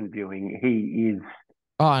appointment viewing, he is.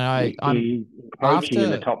 Oh, no, he's approaching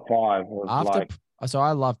in the top 5. So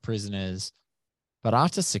I love Prisoners, but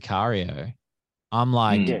after Sicario, I'm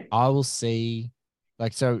like, I will see.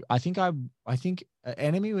 Like, so I think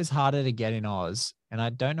Enemy was harder to get in Oz, and I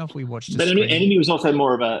don't know if we watched. But Enemy was also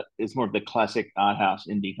more of the classic art house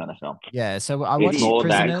indie kind of film. Yeah, so I watched more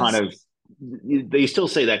Prisoners. That kind of. You still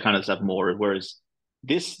see that kind of stuff more, whereas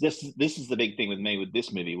this is the big thing with me with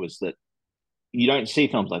this movie was that you don't see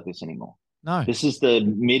films like this anymore. No, this is the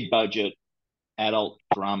mid-budget adult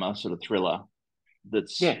drama sort of thriller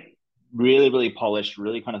that's really, really polished,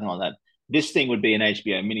 really kind of thing like that. This thing would be an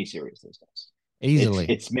HBO miniseries these days. Easily,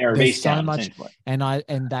 it's Mare of Easttown, so much,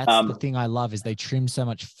 and that's the thing I love is they trim so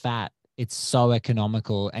much fat. It's so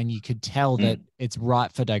economical, and you could tell that it's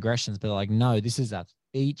right for digressions. But like, no, this is a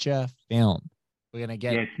feature film. We're gonna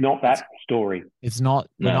get. Yeah, it's not that story. It's not.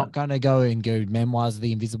 We're not gonna go Memoirs of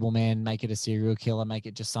the Invisible Man, make it a serial killer, make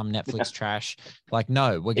it just some Netflix trash. Like,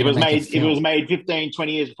 no, we're gonna make If it was made 15,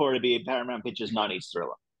 20 years before, it'd be a Paramount Pictures 90s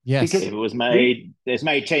thriller. Yes. If it was made,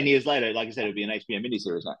 10 years later, like I said, it would be an HBO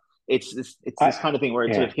miniseries now. It's this kind of thing where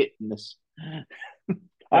it's sort of hit in this.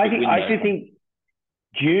 I actually think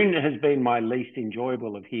June has been my least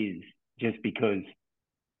enjoyable of his, just because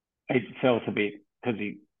it felt a bit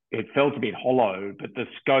hollow, but the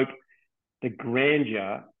scope, the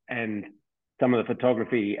grandeur, and some of the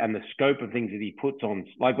photography and the scope of things that he puts on,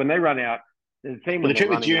 like when they run out, the theme. The trick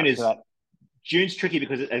with June is June's tricky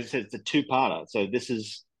because, as I said, it's a 2-parter. So this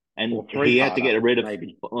is. And he had to get rid of.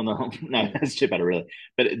 Maybe. Oh, no, that's too bad, really.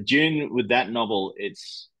 But June, with that novel,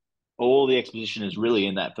 it's all the exposition is really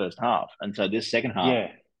in that first half, and so this second half,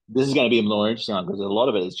 this is going to be more interesting because a lot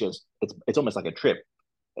of it is just it's almost like a trip.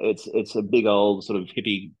 It's a big old sort of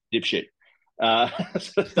hippie dipshit,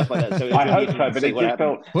 stuff like that. So I hope so, but it just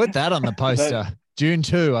felt. Put that on the poster. June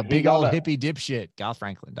 2, a big old hippie dipshit. Garth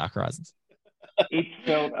Franklin, Dark Horizons. It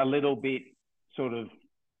felt a little bit sort of.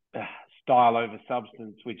 Style over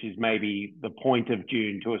substance, which is maybe the point of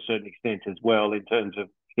June to a certain extent as well, in terms of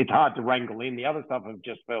it's hard to wrangle in. The other stuff have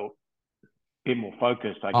just felt a bit more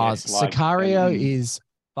focused, I guess. Sicario is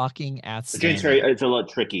fucking outstanding. It's a lot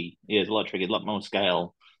tricky. Yeah, it's a lot tricky, a lot more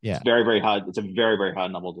scale. Yeah. It's very, very hard. It's a very, very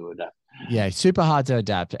hard novel to adapt. Yeah, super hard to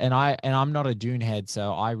adapt. And I'm not a Dune head,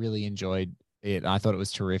 so I really enjoyed it. I thought it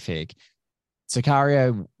was terrific.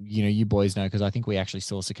 Sicario, you boys know, because I think we actually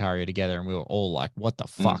saw Sicario together and we were all like, what the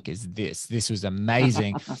fuck is this? This was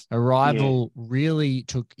amazing. Arrival really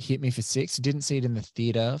hit me for 6. Didn't see it in the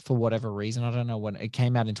theater for whatever reason. I don't know when it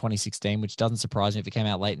came out in 2016, which doesn't surprise me. If it came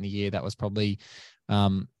out late in the year, that was probably,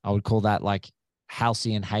 I would call that like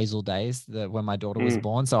Halsey and Hazel days, when my daughter was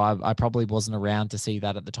born. So I probably wasn't around to see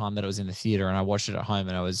that at the time that it was in the theater, and I watched it at home,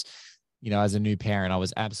 and I was, as a new parent, I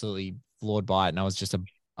was absolutely floored by it, and I was just a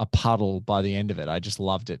puddle by the end of it. I just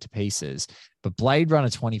loved it to pieces. But Blade Runner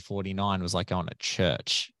 2049 was like going to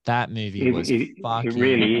church. That movie was fucking. It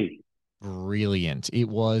really is. brilliant. It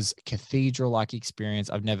was cathedral-like experience.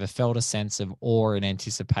 I've never felt a sense of awe and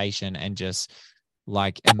anticipation and just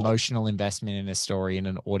like emotional investment in a story in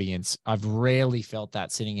an audience. I've rarely felt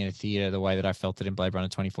that sitting in a theater the way that I felt it in Blade Runner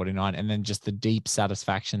 2049. And then just the deep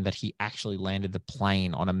satisfaction that he actually landed the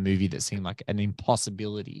plane on a movie that seemed like an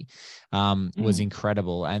impossibility was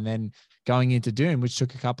incredible. And then going into Dune, which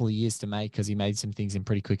took a couple of years to make because he made some things in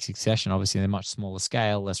pretty quick succession. Obviously, they're much smaller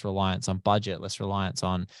scale, less reliance on budget, less reliance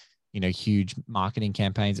on, huge marketing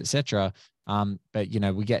campaigns, etc. But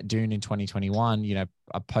we get Dune in 2021,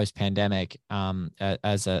 a post-pandemic,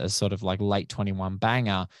 as a sort of like late 21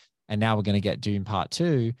 banger, and now we're going to get Dune Part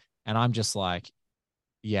 2, and I'm just like,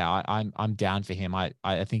 yeah, I'm down for him. I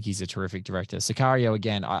think he's a terrific director. Sicario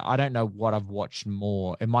again. I don't know what I've watched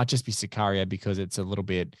more. It might just be Sicario because it's a little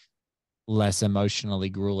bit less emotionally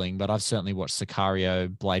grueling, but I've certainly watched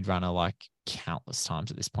Sicario, Blade Runner like countless times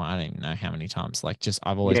at this point. I don't even know how many times. Like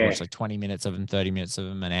I've always watched like 20 minutes of them, 30 minutes of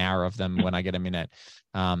them, an hour of them when I get a minute.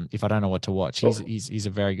 If I don't know what to watch, he's a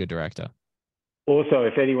very good director. Also,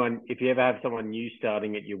 if you ever have someone new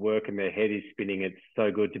starting at your work and their head is spinning, it's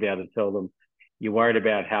so good to be able to tell them you're worried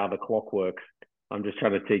about how the clock works. I'm just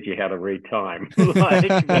trying to teach you how to read time.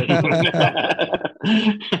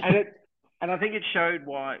 And I think it showed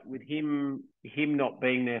why with him not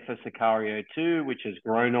being there for Sicario 2, which has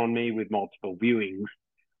grown on me with multiple viewings.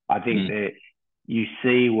 I think that you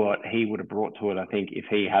see what he would have brought to it. I think if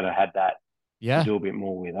he had had that to do a bit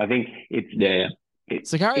more with. I think it's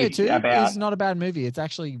Sicario 2 is not a bad movie. It's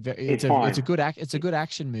actually it's a good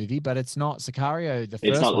action movie, but it's not Sicario the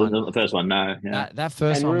first one. No, that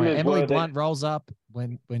first one where Emily Blunt rolls up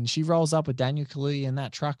when she rolls up with Daniel Kaluuya in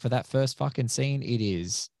that truck for that first fucking scene. It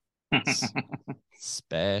is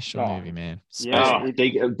special movie, man.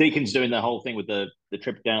 Deacon's doing the whole thing with the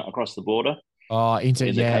trip down across the border. Oh, into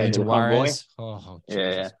Juarez. Oh,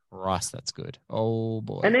 Jesus Christ, that's good. Oh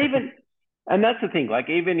boy. And that's the thing, like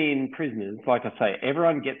even in Prisoners, like I say,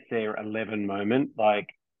 everyone gets their 11 moment. Like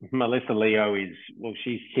Melissa Leo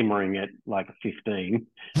she's simmering at like 15.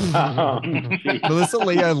 Melissa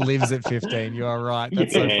Leo lives at 15. You are right.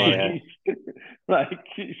 That's so funny.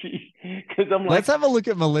 Because I'm like, let's have a look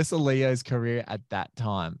at Melissa Leo's career at that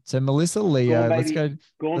time. So Melissa Leo, let's get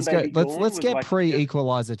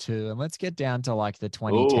pre-Equalizer 2 and let's get down to like the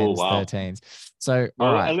 2010s, 13s. So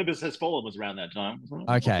all right, Olympus Has Fallen was around that time.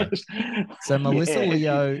 Okay, so Melissa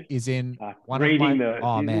Leo is in one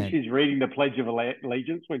of my. She's reading the Pledge of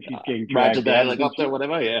Allegiance when she's getting dragged to the helicopter,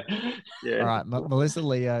 whatever. Yeah. All right, Melissa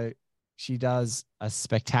Leo. She does a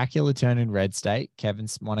spectacular turn in Red State,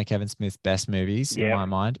 one of Kevin Smith's best movies in my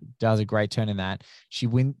mind. Does a great turn in that.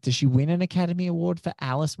 Does she win an Academy Award for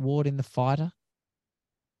Alice Ward in The Fighter?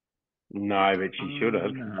 No, but she should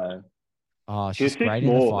have. No. Oh, she's great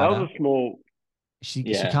in The Fighter. That was a small. She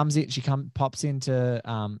comes in. She pops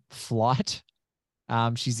into Flight.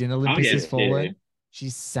 She's in Olympus Has Fallen. Yeah.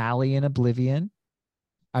 She's Sally in Oblivion.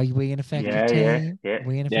 Are we an effective team?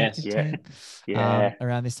 We an effective team? Yeah.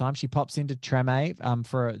 Around this time, she pops into Treme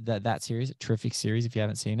for that series, a terrific series if you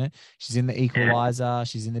haven't seen it. She's in The Equalizer.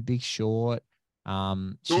 She's in The Big Short.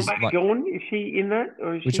 She's Gone? Is she in that,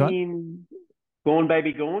 or is which she one? in Gone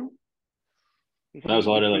Baby Gone? That was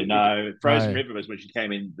literally no. Frozen River was when she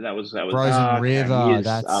came in. That was Frozen River. Years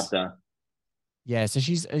that's after. Yeah, so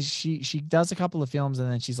she does a couple of films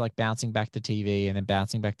and then she's like bouncing back to TV and then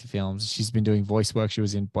bouncing back to films. She's been doing voice work. She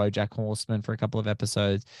was in BoJack Horseman for a couple of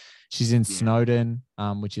episodes. She's in Snowden,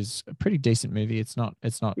 which is a pretty decent movie. It's not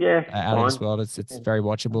out of this world. It's very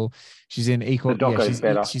watchable. She's in She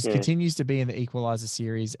continues to be in the Equalizer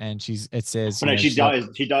series, and she dies.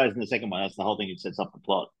 She dies in the second one. That's the whole thing. It sets up the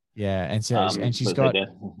plot. Yeah, and she's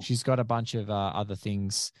got a bunch of other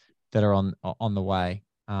things that are on the way.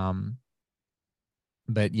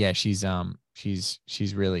 But yeah, she's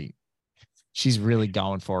really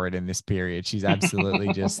going for it in this period. She's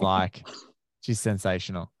absolutely just like, she's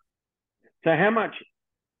sensational. So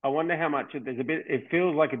I wonder how much there's a bit, it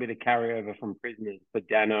feels like a bit of carryover from Prisoners for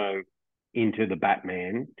Dano into the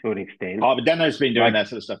Batman to an extent. Oh, but Dano's been doing that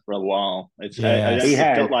sort of stuff for a while. It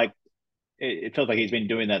felt like he's been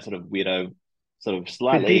doing that sort of weirdo, sort of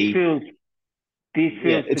slightly. This feels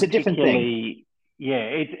it's a different thing.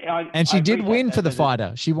 Yeah, and she did win for The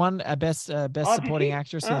Fighter. She won a best supporting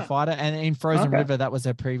actress for The Fighter, and in Frozen River, that was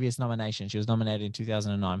her previous nomination. She was nominated in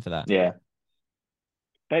 2009 for that. Yeah,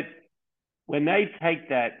 but when they take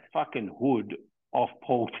that fucking hood off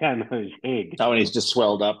Paul Dano's head, and he's just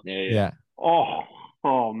swelled up. Yeah.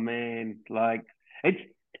 Oh man, like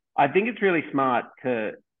I think it's really smart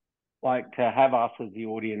to have us as the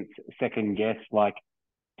audience second guess, like,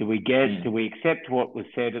 do we accept what was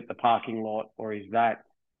said at the parking lot, or is that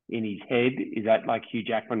in his head is that like Hugh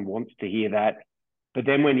Jackman wants to hear that. But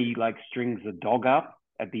then when he like strings the dog up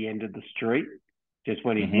at the end of the street, just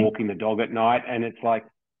when he's walking the dog at night, and it's like,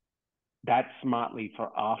 that's smartly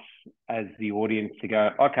for us as the audience to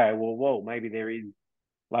go, okay, well, maybe there is,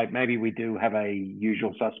 like, maybe we do have a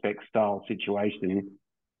Usual Suspect style situation.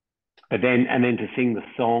 But then, and then to sing the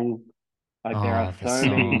song, like there are so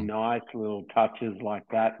many nice little touches like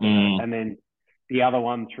that. And then the other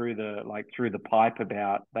one through the pipe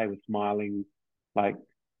about they were smiling, like,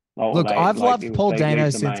 look, I've loved Paul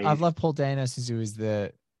Dano since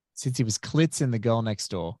he was Klitz in The Girl Next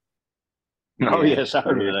Door. Oh yes, I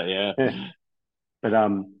remember that. Yeah. But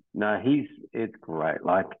no, it's great.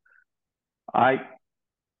 Like I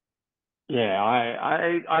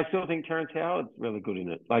still think Terrence Howard's really good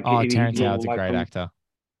in it. Like, Terrence Howard's a great actor.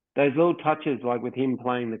 Those little touches, like with him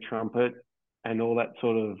playing the trumpet and all that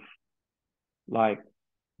sort of, like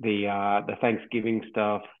the Thanksgiving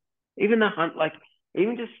stuff, even the hunt, like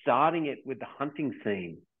even just starting it with the hunting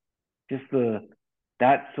scene, just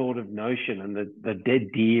that sort of notion, and the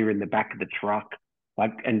dead deer in the back of the truck,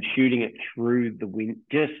 like, and shooting it through the wind,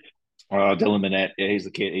 just. Oh, Dylan Minnette, yeah, he's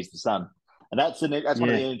the kid, he's the son, and that's one of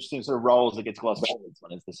the interesting sort of roles that gets glossed over. This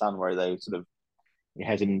one is the son, where they sort of, he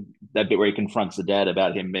has him, that bit where he confronts the dad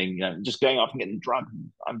about him being, just going off and getting drunk.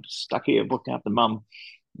 I'm stuck here looking after mum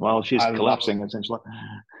while she's collapsing, essentially.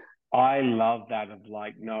 I love that, of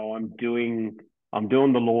like, no, I'm doing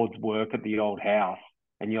the Lord's work at the old house.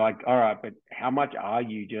 And you're like, all right, but how much are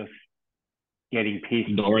you just getting pissed?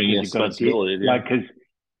 Ignoring your responsibility.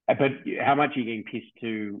 But how much are you getting pissed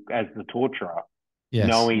to as the torturer? Yes.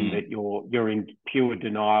 Knowing that you're in pure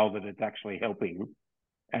denial that it's actually helping,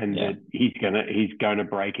 and that he's gonna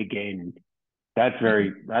break again. That's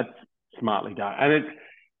smartly done. And it's,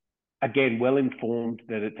 again, well informed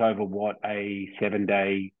that it's over a 7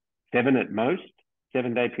 day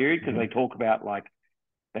period, because they talk about, like,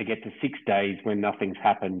 they get to 6 days when nothing's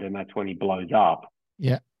happened, and that's when he blows up.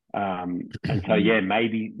 Yeah. And so,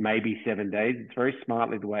 maybe 7 days. It's very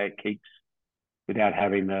smartly the way it keeps, without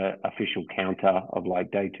having the official counter of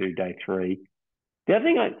like day 2, day 3. The other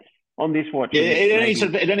thing on this watch,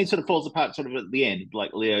 it only sort of falls apart sort of at the end,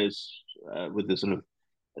 like Leo's with the sort of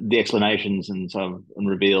the explanations and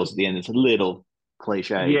reveals at the end. It's a little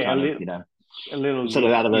cliche, a little sort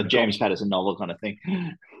of out of a James Patterson novel kind of thing.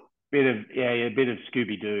 Bit of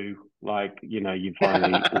Scooby-Doo, like, you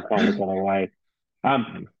finally got away.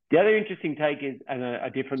 The other interesting take is, and a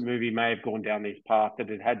different movie may have gone down this path, that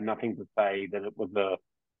it had nothing to say that it was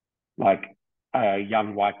a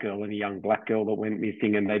young white girl and a young black girl that went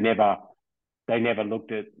missing, and they never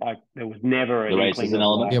looked at, like, there was never an racism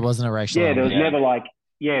element. There wasn't a racial element. There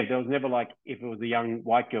was never like if it was a young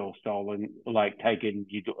white girl stolen, like, taken,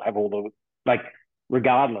 you'd have all the, like,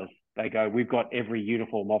 regardless, they go, we've got every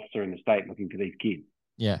uniform officer in the state looking for these kids.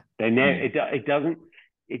 Yeah.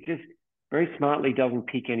 It just very smartly doesn't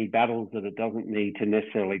pick any battles that it doesn't need to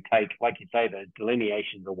necessarily take, like you say, the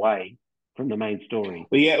delineations away from the main story.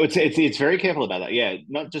 Well, yeah, it's very careful about that. Yeah,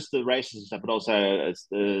 not just the racism stuff, but also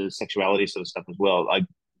the sexuality sort of stuff as well. Like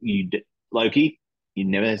Loki, you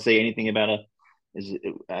never see anything about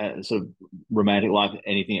a sort of romantic life,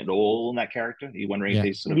 anything at all in that character. You're wondering if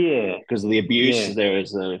he's sort of, because of the abuse,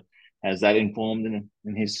 has that informed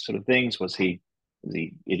in his sort of things? Is he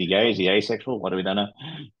gay? Is he asexual? What do we don't know?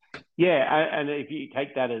 Yeah, and if you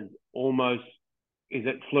take that as almost, is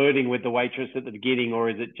it flirting with the waitress at the beginning, or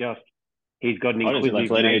is it just he's got an inquisitive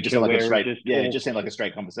nature? It just seemed like a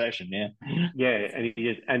straight conversation. Yeah, yeah,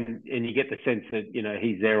 and and you get the sense that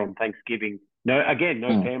he's there on Thanksgiving. No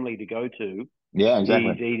family to go to. Yeah,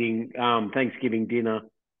 exactly. He's eating Thanksgiving dinner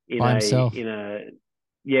by himself. But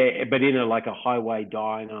in a highway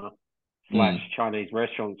diner / Chinese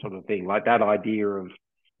restaurant sort of thing, like that idea of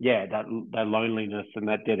that loneliness and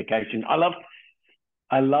that dedication. I love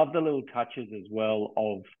the little touches as well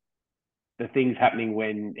of the things happening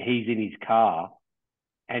when he's in his car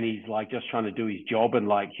and he's like just trying to do his job, and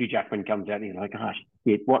like Hugh Jackman comes out and he's like, oh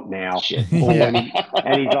shit, what now?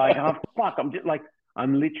 And he's like, oh fuck,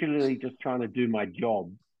 I'm literally just trying to do my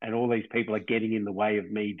job, and all these people are getting in the way of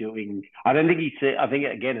me doing. I think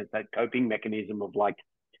again it's that coping mechanism of like,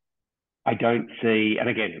 I don't see, and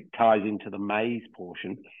again, it ties into the maze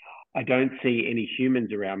portion. I don't see any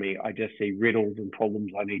humans around me. I just see riddles and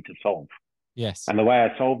problems I need to solve. Yes. And the way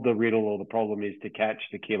I solve the riddle or the problem is to catch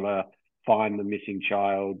the killer, find the missing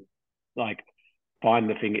child, like find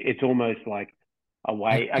the thing. It's almost like a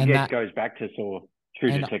way, I guess, goes back to sort of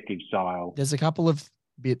True Detective style. There's a couple of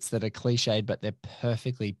bits that are cliched, but they're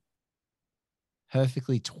perfectly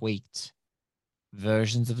tweaked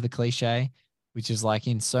versions of the cliche. which is like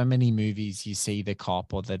in so many movies, you see the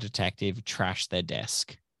cop or the detective trash their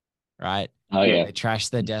desk, right? Oh yeah. They trash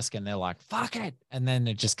their desk and they're like, fuck it. And then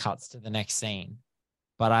it just cuts to the next scene.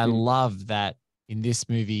 But I love that in this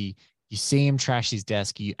movie, you see him trash his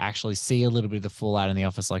desk. You actually see a little bit of the fallout in the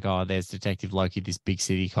office, like, oh, there's Detective Loki, this big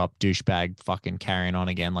city cop douchebag fucking carrying on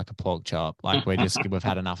again like a pork chop. Like we've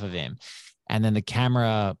had enough of him. And then the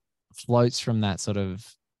camera floats from that sort of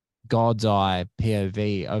God's eye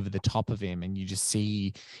POV over the top of him, and you just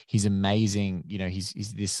see he's amazing. You know,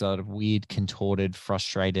 he's this sort of weird, contorted,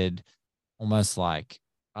 frustrated, almost like,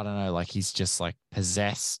 I don't know, like he's just like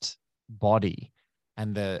possessed body,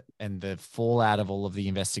 and the fallout of all of the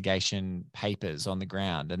investigation papers on the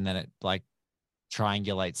ground, and then it like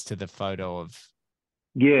triangulates to the photo of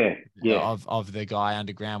of the guy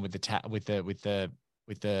underground with the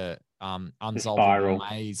unsolvable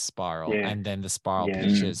maze spiral, and then the spiral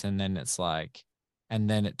pictures, and then it's like, and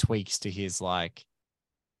then it tweaks to his like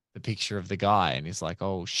the picture of the guy, and he's like,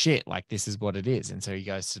 oh shit, like this is what it is. And so he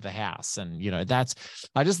goes to the house, and you know,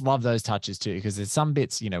 I just love those touches too, because there's some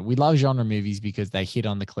bits, you know, we love genre movies because they hit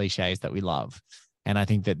on the cliches that we love. And I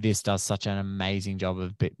think that this does such an amazing job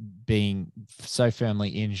of being so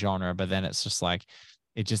firmly in genre, but then it's just like,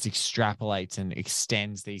 it just extrapolates and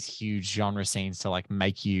extends these huge genre scenes to like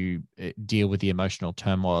make you deal with the emotional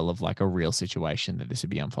turmoil of like a real situation that this would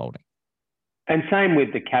be unfolding. And same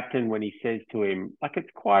with the captain when he says to him, like, it's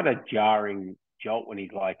quite a jarring jolt when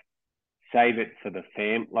he's like, save it for the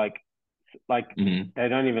fam. Like they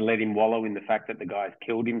don't even let him wallow in the fact that the guy's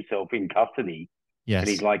killed himself in custody. Yes. And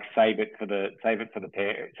he's like, save it for the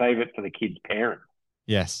kid's parents.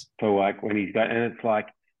 Yes. For like when he's got, and it's like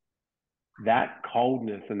that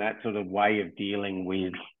coldness and that sort of way of dealing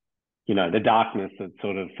with, you know, the darkness that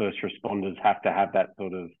sort of first responders have to have, that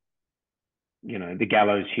sort of, you know, the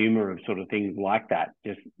gallows humor of sort of things like that.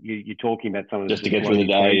 Just you're talking about some of just to get through the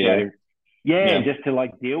day, and just to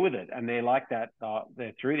like deal with it. And they're like that.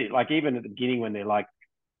 They're through it. Like even at the beginning when they're like,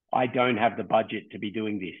 I don't have the budget to be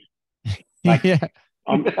doing this. Like,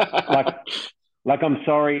 I'm I'm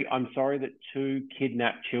sorry that 2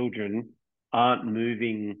 kidnapped children aren't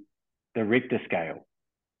moving the Richter scale.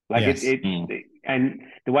 Like and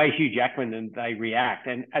the way Hugh Jackman and they react,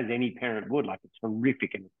 and as any parent would, like it's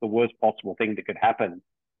horrific and it's the worst possible thing that could happen.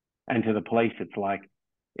 And to the police, it's like,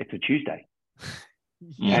 it's a Tuesday.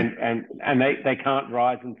 And they can't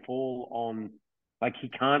rise and fall on, like he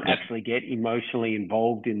can't actually get emotionally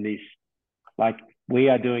involved in this. Like we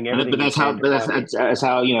are doing everything. But that's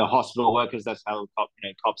how, you know, hospital workers, that's how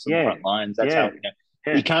cops on the front lines. That's how, you know,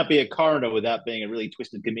 you can't be a coroner without being a really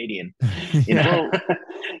twisted comedian. You know?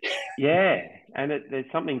 And there's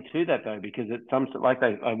something to that though, because it's some like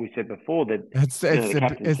we said before that it's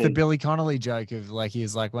the Billy Connolly joke of like, he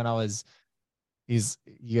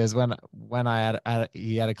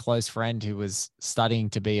had a close friend who was studying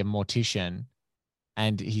to be a mortician,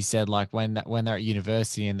 and he said like when they're at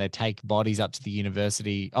university and they take bodies up to the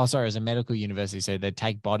university, it was a medical university, so they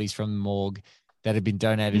take bodies from the morgue that had been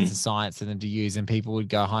donated to science for them to use, and people would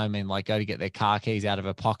go home and like go to get their car keys out of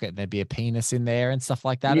a pocket, and there'd be a penis in there and stuff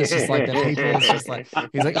like that. It's just like that people, it's just like,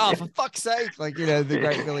 he's like, oh, for fuck's sake, like, you know, the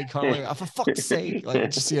great Billy Connolly, oh, for fuck's sake, like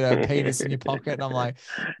just, you know, penis in your pocket. And I'm like,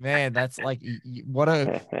 man, that's like, what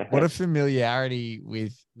a familiarity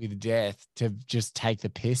with death to just take the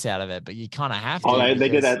piss out of it, but you kind of have to. They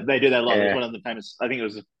do that a lot. There's one of the famous, I think it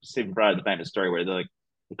was Stephen Fry, the famous story where they're like,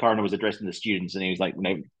 the coroner was addressing the students, and he was like,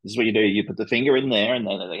 "No, this is what you do. You put the finger in there, and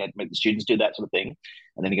then they had to make the students do that sort of thing."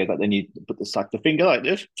 And then he goes like, "Then you suck the finger like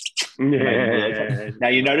this." Now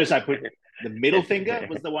you notice I put the middle finger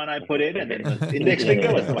was the one I put in, and then the index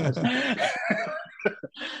finger was the one.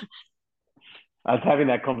 I was having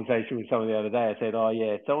that conversation with someone the other day. I said, "Oh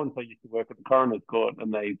yeah, so and so used to work at the coroner's court,"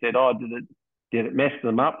 and they said, "Oh, did it mess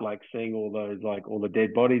them up, like seeing all those, like all the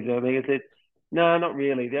dead bodies and everything?" I said, "No, not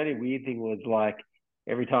really. The only weird thing was like,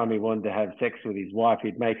 every time he wanted to have sex with his wife,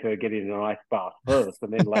 he'd make her get in an ice bath first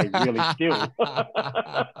and then lay really still."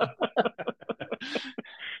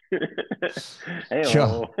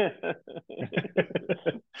 Sure.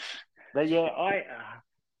 But yeah,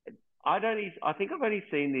 I think I've only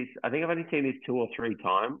seen this 2 or 3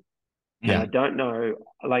 times. And I don't know,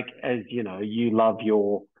 like, as you know, you love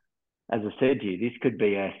as I said to you, this could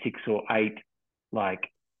be a 6 or 8 like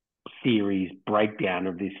series breakdown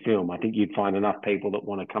of this film. I think you'd find enough people that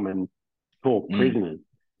want to come and talk Prisoners.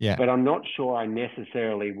 Yeah. But I'm not sure I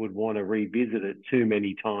necessarily would want to revisit it too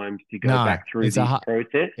many times to go back through this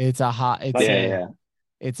process. It's a tough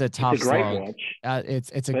It's a great watch.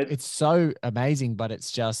 It's so amazing, but it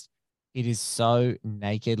is so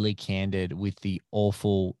nakedly candid with the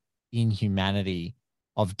awful inhumanity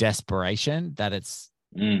of desperation that it's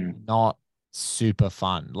not super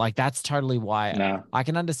fun. Like that's totally why I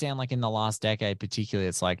can understand, like in the last decade, particularly,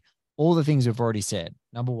 it's like all the things we've already said.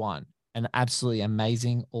 Number one, an absolutely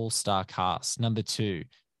amazing all-star cast. Number two,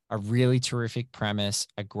 a really terrific premise,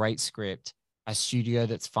 a great script, a studio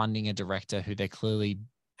that's funding a director who they clearly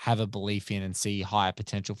have a belief in and see higher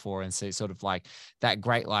potential for, and see sort of like that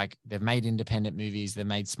great, like they've made independent movies, they've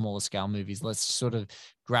made smaller scale movies. Let's sort of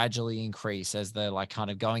gradually increase as they're like kind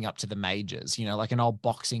of going up to the majors, you know, like an old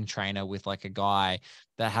boxing trainer with like a guy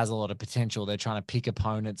that has a lot of potential. They're trying to pick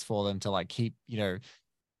opponents for them to like keep, you know,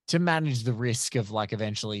 to manage the risk of like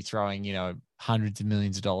eventually throwing, you know, hundreds of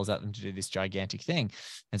millions of dollars at them to do this gigantic thing.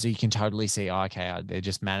 And so you can totally see, oh, okay, they're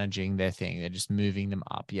just managing their thing. They're just moving them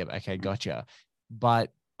up. Yep. Okay. Gotcha. But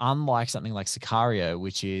unlike something like Sicario,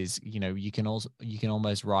 which is, you know, you can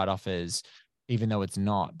almost write off as, even though it's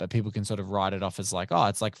not, but people can sort of write it off as like, oh,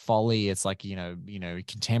 it's like folly. It's like, you know,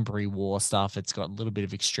 contemporary war stuff. It's got a little bit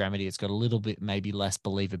of extremity. It's got a little bit, maybe less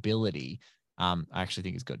believability. I actually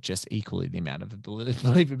think it's got just equally the amount of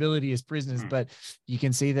believability as Prisoners, but you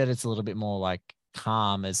can see that it's a little bit more like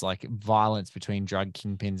calm, as like violence between drug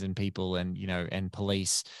kingpins and people and, you know, and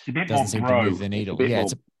police doesn't seem to move the needle.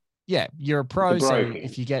 Yeah, you're a pro. So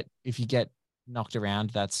if you get knocked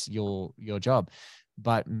around, that's your job.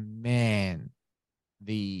 But man,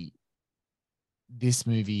 this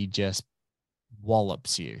movie just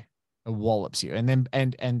wallops you. It wallops you. And then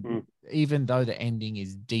and even though the ending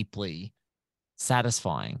is deeply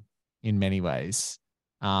satisfying in many ways,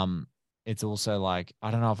 it's also like,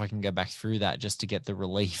 I don't know if I can go back through that just to get the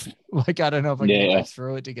relief. Like I don't know if I can go back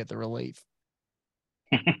through it to get the relief.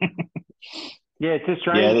 Yeah, it's a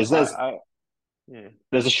strange.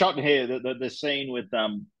 There's a shot in here, the scene with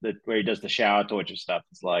where he does the shower torture stuff.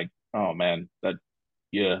 It's like, oh man,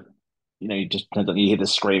 you just you hear the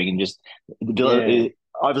screaming and just obviously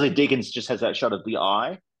Deakins just has that shot of the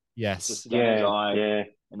eye. Yes, just his eye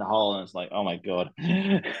in the hole, and it's like, oh my god.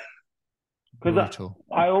 Because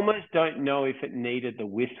I almost don't know if it needed the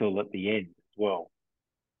whistle at the end as well.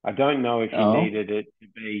 I don't know if you needed it to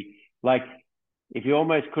be like, if you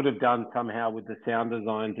almost could have done somehow with the sound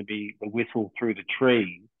design to be the whistle through the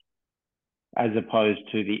trees as opposed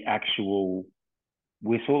to the actual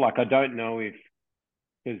whistle. Like, I don't know if,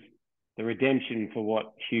 because the redemption for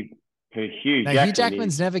Hugh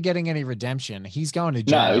Jackman's never getting any redemption. He's going to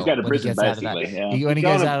jail. No, he's going to prison basically. When he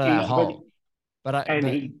goes out of that hole.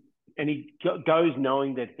 He goes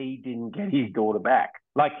knowing that he didn't get his daughter back.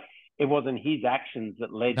 Like, it wasn't his actions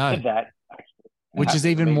that led to that. Which is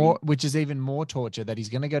even more torture, that he's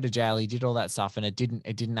going to go to jail. He did all that stuff, and it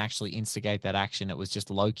didn't actually instigate that action. It was just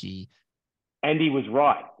Loki. And he was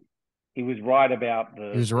right. He was right about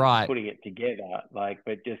putting it together, like,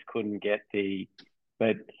 but just couldn't get the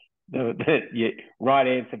right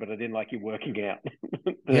answer. But I didn't like you working out.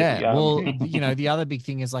 Well, you know, the other big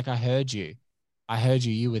thing is, like, I heard you.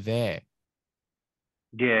 You were there.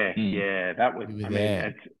 Yeah, that was. I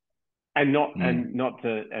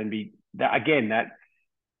mean, that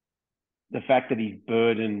the fact that he's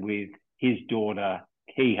burdened with his daughter,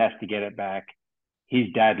 he has to get it back. His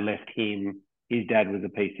dad left him. His dad was a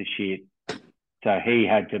piece of shit, so he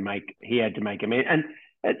had to make amends. And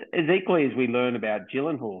as equally as we learn about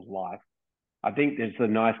Gyllenhaal's life, I think there's the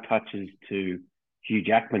nice touches to Hugh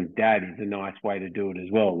Jackman's dad is a nice way to do it as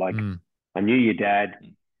well. Like, I knew your dad.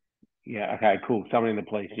 Yeah, okay, cool. Someone in the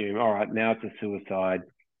police knew him. All right, now it's a suicide.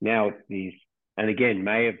 Now it's this. And again,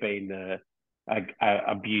 may have been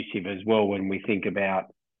abusive as well when we think about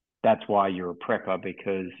that's why you're a prepper,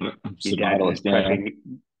 because your dad was prepping.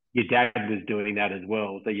 Your dad was doing that as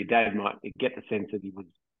well. So your dad might get the sense that he was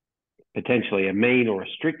potentially a mean or a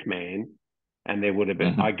strict man, and there would have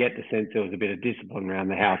been, I get the sense there was a bit of discipline around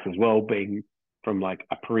the house as well, being from like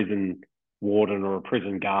a prison warden or a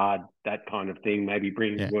prison guard, that kind of thing, maybe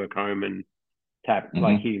bringing work home and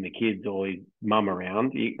like hitting the kids or his mum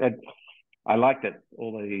around. I like that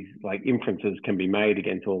all of these like inferences can be made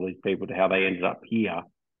against all these people to how they ended up here.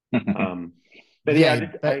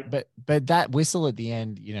 But but that whistle at the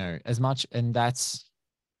end, you know, as much, and that's,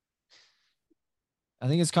 I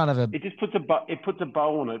think it's kind of it just puts a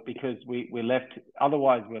bow on it, because we're left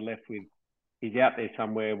with, he's out there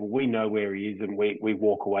somewhere. Well, we know where he is, and we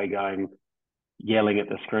walk away yelling at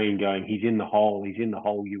the screen, going, he's in the hole,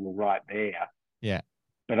 you were right there. Yeah.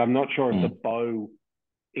 But I'm not sure if the bow,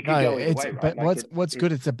 it could go either way, right? But like what's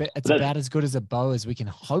good, it's about as good as a bow as we can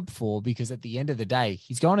hope for, because at the end of the day,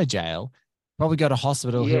 he's going to jail, probably go to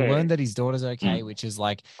hospital. He'll learn that his daughter's okay, which is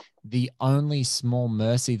like the only small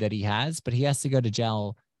mercy that he has, but he has to go to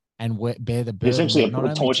jail and bear the He burden. essentially Not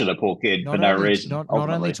only tortured a poor kid for not no only reason. not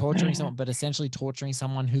only torturing someone, but essentially torturing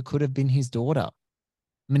someone who could have been his daughter,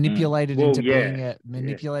 manipulating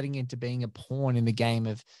into being a pawn in the game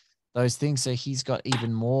of those things. So he's got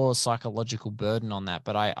even more psychological burden on that.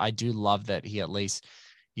 But I do love that he at least,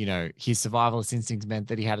 you know, his survivalist instincts meant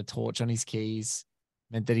that he had a torch on his keys,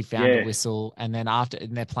 meant that he found a whistle. And then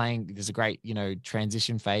and they're playing, there's a great, you know,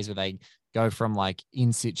 transition phase where they go from like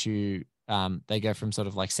in situ, they go from sort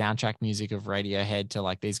of like soundtrack music of Radiohead to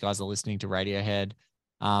like these guys are listening to Radiohead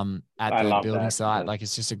at the building site. Like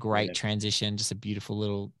it's just a great transition, just a beautiful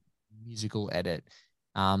little musical edit.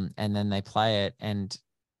 And then they play it and,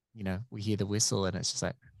 you know, we hear the whistle and it's just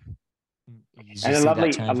like, you just and see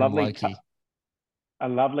that turn from Loki. A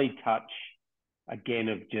lovely touch again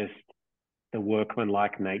of just the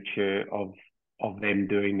workmanlike nature of them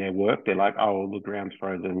doing their work. They're like, oh, the ground's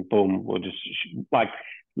frozen, boom, we'll just like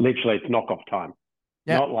literally it's knock off time.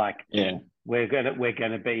 Not like we're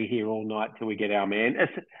gonna be here all night till we get our man.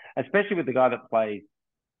 Especially with the guy that plays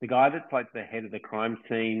the head of the crime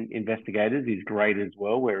scene investigators is great as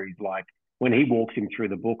well, where he's like, when he walks him through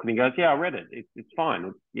the book and he goes, yeah, I read it. It's fine.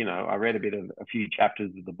 It's, you know, I read a few chapters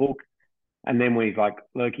of the book. And then when he's like,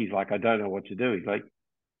 Loki's like, I don't know what to do. He's like,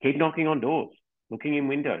 keep knocking on doors, looking in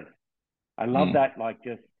windows. I love that, like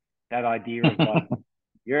just that idea of like,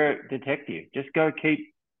 you're a detective. Just go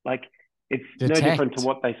keep, like, it's no different to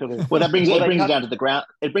what they sort of. Well, that brings it down to the ground.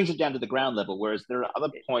 It brings it down to the ground level. Whereas there are other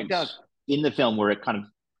points in the film where it kind of,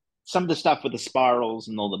 some of the stuff with the spirals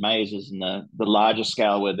and all the mazes and the larger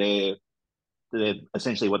scale where they're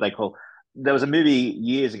essentially what they call. There was a movie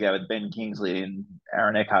years ago with Ben Kingsley and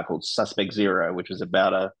Aaron Eckhart called Suspect Zero, which was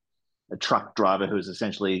about a truck driver who was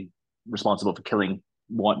essentially responsible for killing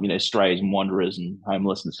strays and wanderers and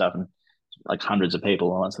homeless and stuff, and like hundreds of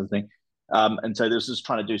people and that sort of thing. And so this was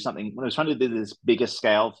trying to do something. When I was trying to do this bigger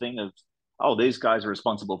scale thing of, oh, these guys are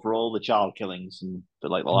responsible for all the child killings for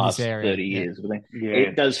like the last 30 years.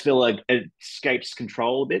 It does feel like it escapes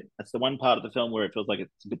control a bit. That's the one part of the film where it feels like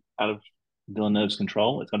it's a bit out of Villeneuve's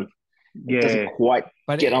control. It's kind of doesn't quite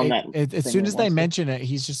get on that. As soon as they mention it,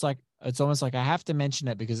 he's just like, it's almost like I have to mention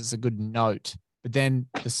it because it's a good note. But then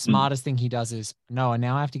the smartest thing he does is, no,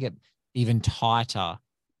 now I have to get even tighter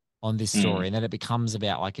on this story. And then it becomes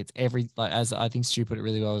about like it's as I think Stu put it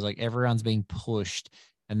really well, is like everyone's being pushed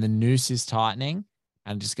and the noose is tightening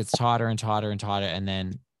and it just gets tighter and tighter and tighter. And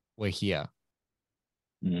then we're here.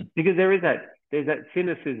 Because there's that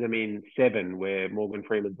cynicism in Seven where Morgan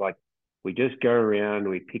Freeman's like, we just go around,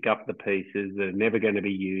 we pick up the pieces that are never going to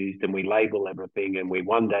be used and we label everything and we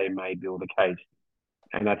one day may build a case.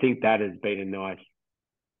 And I think that has been a nice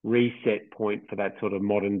reset point for that sort of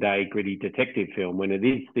modern day gritty detective film when it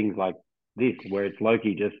is things like this, where it's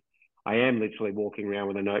Loki just, I am literally walking around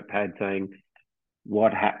with a notepad saying,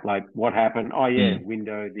 what happened? Oh yeah,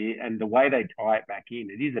 window there. And the way they tie it back in,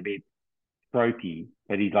 it is a bit tropey,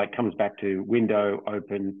 but he like comes back to window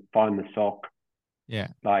open, find the sock. Yeah.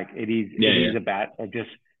 Like it is about just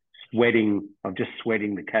sweating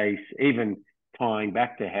the case, even tying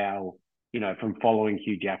back to how, you know, from following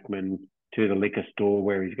Hugh Jackman to the liquor store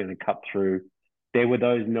where he's going to cut through, there were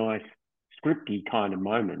those nice scripty kind of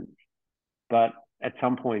moments. But at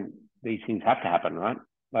some point these things have to happen, right?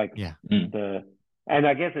 Like and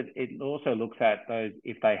I guess it also looks at those,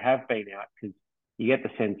 if they have been out, because you get the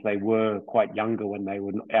sense they were quite younger when they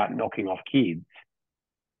were out knocking off kids,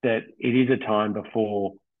 that it is a time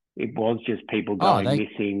before it was just people going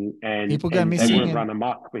missing and people go missing they wouldn't run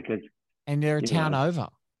amok because and they're a town over.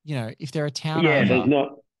 You know, if they're a town over,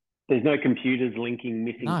 there's no computers linking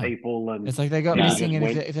missing people, and it's like they got missing, and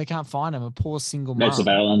if they can't find them, a poor single mum,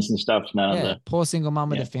 surveillance and stuff. Poor single mum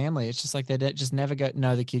with a family. It's just like they just never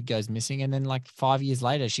know the kid goes missing, and then like 5 years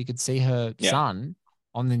later, she could see her son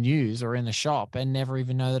on the news or in the shop and never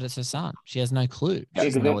even know that it's her son. She has no clue. She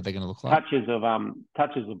doesn't know what they're going to look like. Touches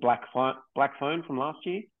of black phone from last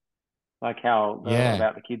year, like how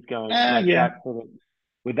about the kids going that sort of,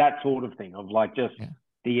 with that sort of thing of like just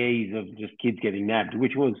the ease of just kids getting nabbed,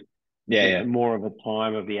 which was more of a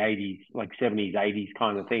time of the 80s, like 70s, 80s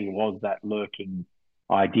kind of thing, was that lurking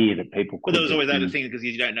idea that people could. But there was always that thing because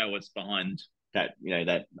you don't know what's behind that, you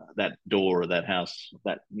know, that door or that house,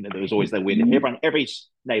 that, you know, there was always that weird. Every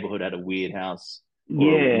neighborhood had a weird house.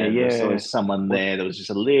 There was always someone there that was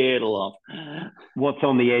just a little off. What's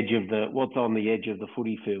on the edge of the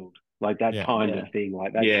footy field, like that kind of thing,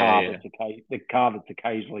 like that the car that's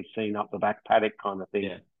occasionally seen up the back paddock kind of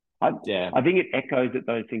thing. I think it echoes at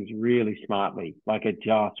those things really smartly, like it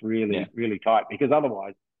just really tight, because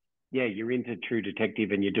otherwise, you're into True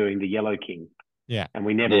Detective and you're doing the Yellow King. Yeah. And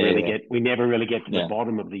we never really get to the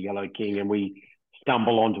bottom of the Yellow King, and we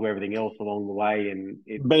stumble onto everything else along the way. And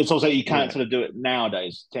but it's also you can't sort of do it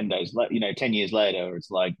nowadays. 10 years later,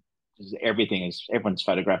 it's like everyone's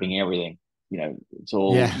photographing everything. It's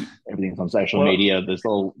all everything's on social media. There's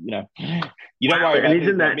all you don't worry about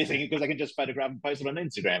things missing because I can just photograph and post it on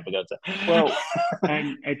Instagram for God's sake. Well,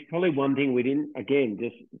 and it's probably one thing we didn't, again,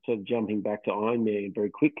 just sort of jumping back to Iron Man very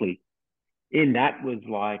quickly. In that was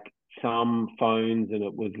like some phones, and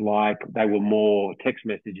it was like they were more text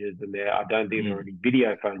messages, and I don't think there were any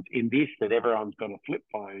video phones. In this, that everyone's got a flip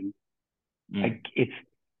phone,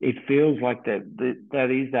 it feels like that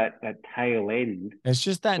is that tail end. It's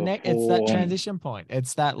just that it's that transition point.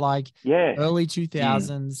 It's that early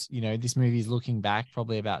 2000s. This movie is looking back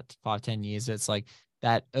probably about 5-10 years. It's like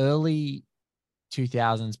that early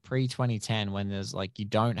 2000s, pre 2010, when there's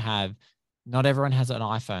not everyone has an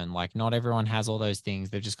iPhone. Like, not everyone has all those things.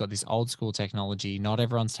 They've just got this old school technology. Not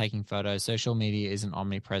everyone's taking photos. Social media isn't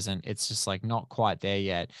omnipresent. It's just not quite there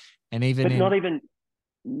yet. And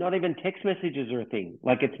not even text messages are a thing.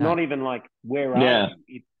 Like, it's not even like, where are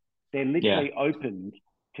you? They're literally opened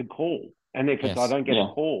to call. And if I don't get a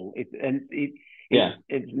call,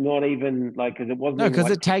 it's not even like, because it wasn't. No,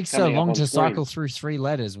 because it takes so long to cycle through 3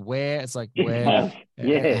 letters. Where it's like, where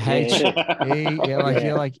H E,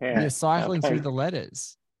 you're cycling through the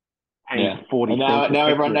letters. Yeah.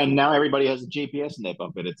 And now everybody has a GPS in their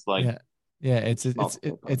pocket. It's like, it's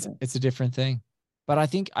a different thing. But I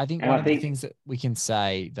think one of the things that we can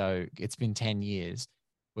say, though, it's been 10 years.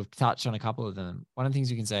 We've touched on a couple of them. One of the things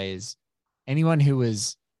we can say is anyone who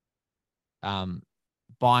was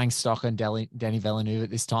buying stock on Denis Villeneuve at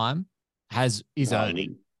this time is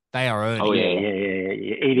earning. They are earning. Oh,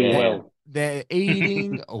 eating well. They're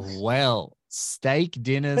eating well. Steak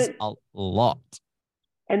dinners a lot.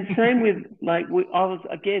 And same with I was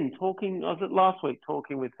last week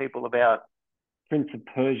talking with people about Prince of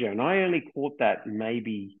Persia, and I only caught that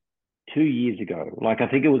maybe 2 years ago. Like, I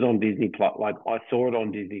think it was on Disney Plus. Like, I saw it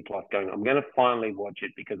on Disney Plus going, I'm going to finally watch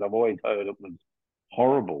it because I've always heard it was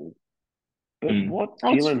horrible. But what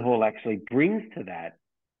Gyllenhaal actually brings to that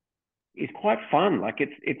is quite fun. Like,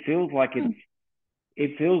 it feels like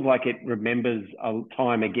it remembers a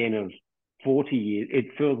time again of 40 years.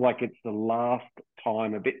 It feels like it's the last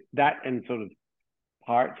time, a bit that, and sort of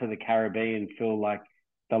Pirates of the Caribbean feel like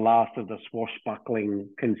the last of the swashbuckling,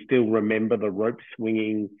 can still remember the rope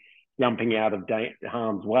swinging, jumping out of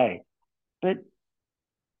harm's way. But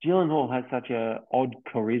Gyllenhaal has such a odd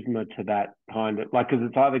charisma to that kind of, because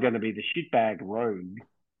it's either going to be the shitbag rogue,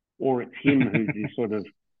 or it's him who's this sort of,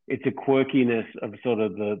 it's a quirkiness of sort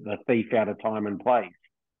of the thief out of time and place,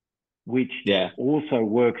 which also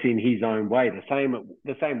works in his own way. The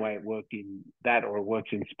same way it worked in that, or it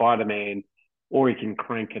works in Spider-Man, or he can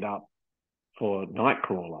crank it up for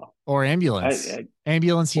Nightcrawler or Ambulance.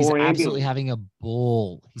 Ambulance, he's absolutely having a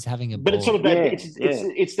ball. He's having a ball. But it's sort of that.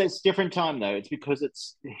 It's this different time though. It's because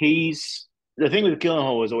he's the thing with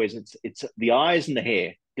Gyllenhaal is always it's the eyes and the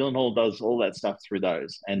hair. Gyllenhaal does all that stuff through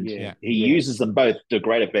those, and he uses them both to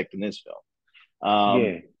great effect in this film.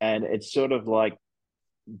 And it's sort of like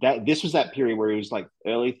that. This was that period where he was like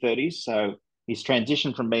early 30s, so he's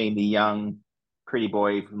transitioned from being the young, pretty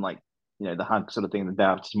boy from the hunk sort of thing, the Day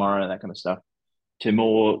After Tomorrow and that kind of stuff, to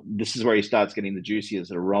more, this is where he starts getting the juicier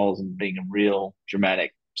sort of roles and being a real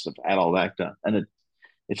dramatic sort of adult actor. And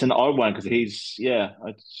it's an odd one because he's,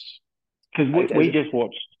 because we just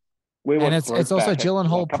watched. And it's also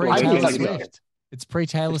Gyllenhaal pre-Taylor Swift. It's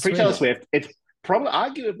pre-Taylor Swift. Pre-Taylor Swift. It's probably,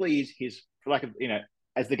 arguably, his,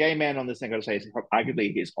 as the gay man on this thing, I got to say, it's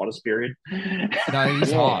arguably his hottest period. No,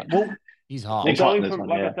 he's hot. Well, he's hot. I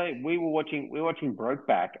say, we were watching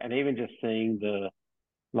Brokeback, and even just seeing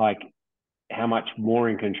how much more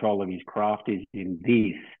in control of his craft is in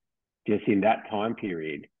this, just in that time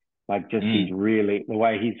period. He's really, the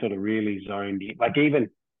way he's sort of really zoned in. Even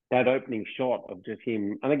that opening shot of just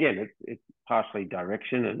him, and again, it's partially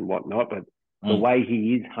direction and whatnot, but the way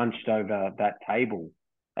he is hunched over that table,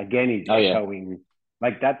 again, is showing,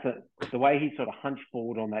 the way he's sort of hunched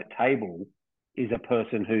forward on that table is a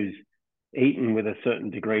person who's eaten with a certain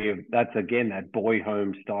degree of, that's again that boy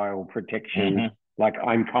home style protection.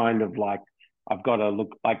 I'm kind of I've got to look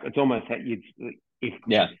it's almost that if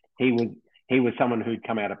he was someone who'd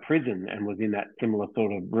come out of prison and was in that similar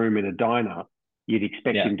sort of room in a diner, you'd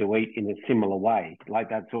expect him to eat in a similar way,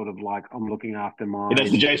 that sort of I'm looking after mine.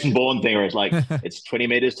 That's the Jason Bourne thing where it's it's 20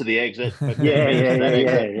 meters to the exit.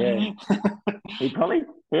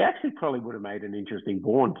 He actually probably would have made an interesting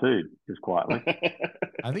Bourne too, just quietly.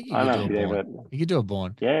 I think he could do a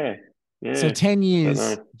Bourne. Yeah. So 10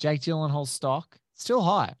 years, Jake Gyllenhaal stock still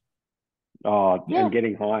high. Oh, and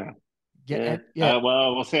getting higher. Yeah. Yeah.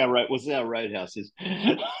 Well, we'll see how Roadhouse is.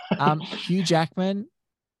 Hugh Jackman.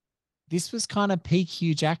 This was kind of peak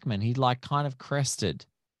Hugh Jackman. He like kind of crested.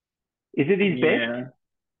 Is it his best?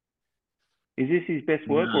 Is this his best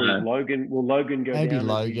work, or is Logan? Will Logan go maybe down?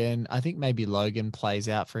 Logan. I think maybe Logan plays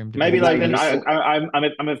out for him. Maybe Logan.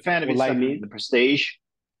 I'm a fan of his stuff in The Prestige.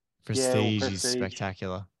 Prestige is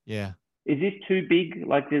spectacular. Yeah. Is this too big?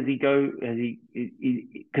 Like, does he go? Has he?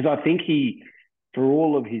 Because I think for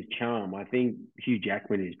all of his charm, I think Hugh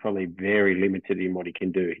Jackman is probably very limited in what he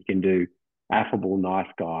can do. He can do affable,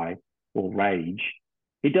 nice guy or rage.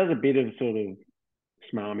 He does a bit of sort of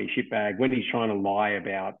smarmy shitbag when he's trying to lie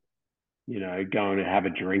about, going to have a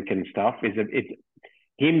drink and stuff. It's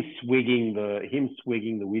him swigging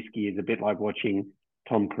the whiskey is a bit like watching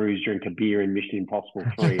Tom Cruise drink a beer in Mission Impossible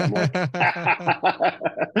 3. I'm like,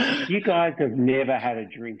 you guys have never had a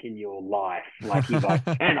drink in your life. Like, he's like,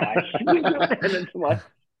 can I swig it? And it's like,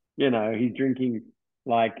 he's drinking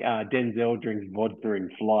like Denzel drinks vodka in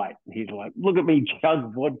flight. He's like, look at me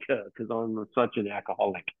chug vodka because I'm such an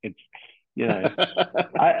alcoholic. It's,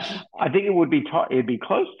 I think it would be it'd be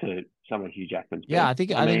close to some of Hugh Jackman's. Yeah, I think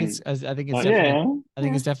it's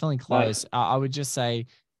definitely close. I would just say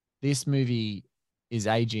this movie is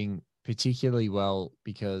aging particularly well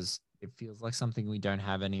because it feels like something we don't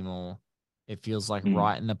have anymore. It feels like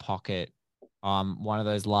right in the pocket. One of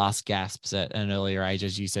those last gasps at an earlier age,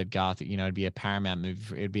 as you said, Garth, it'd be a Paramount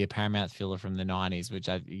movie. It'd be a Paramount thriller from the 90s, which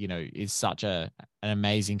is such an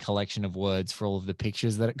amazing collection of words for all of the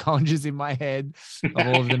pictures that it conjures in my head of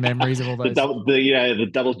all of the memories of all those. the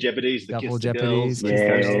double jeopardies,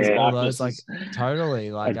 all those, like,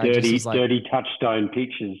 totally, like, dirty touchstone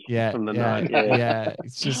pictures. From the night. Yeah.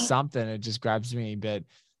 It's just something. It just grabs me. But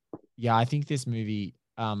yeah, I think this movie,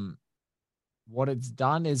 what it's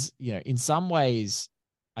done is, in some ways,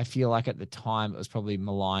 I feel like at the time it was probably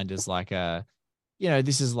maligned as like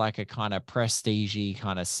this is like a kind of prestige-y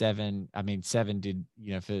kind of Seven. I mean, Seven did,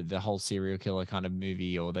 for the whole serial killer kind of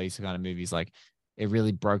movie or these kind of movies, like it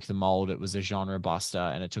really broke the mold. It was a genre buster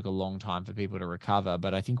and it took a long time for people to recover.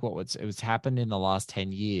 But I think what's happened in the last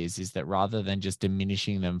 10 years is that rather than just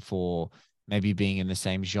diminishing them for maybe being in the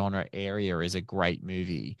same genre area as a great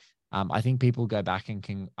movie, I think people go back and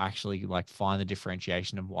can actually like find the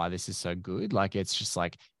differentiation of why this is so good. Like, it's just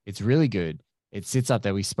like, it's really good. It sits up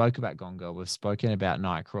there. We spoke about Gone Girl. We've spoken about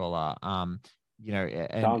Nightcrawler. Dance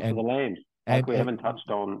of the Lambs. We haven't touched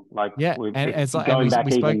on, like, it's like going back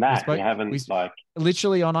we spoke, even that. We haven't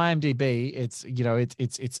literally on IMDb. It's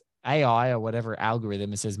it's AI or whatever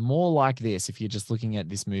algorithm. It says more like this if you're just looking at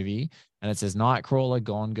this movie, and it says Nightcrawler,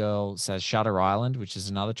 Gone Girl, says Shutter Island, which is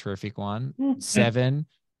another terrific one. Seven.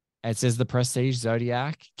 It says The Prestige,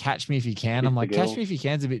 Zodiac, Catch Me If You Can. I'm like, Catch Me If You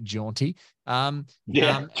Can's a bit jaunty. And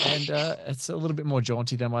it's a little bit more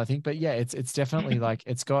jaunty than what I think. But yeah, it's definitely like,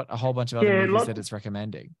 it's got a whole bunch of other movies that it's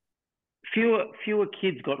recommending. Fewer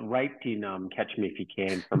kids got raped in Catch Me If You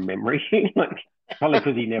Can from memory. Like, probably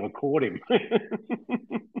because he never caught him.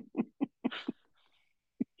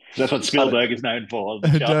 That's what Spielberg is known for.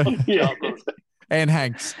 And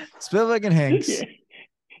Hanks. Spielberg and Hanks. Yeah.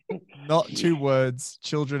 Not two words,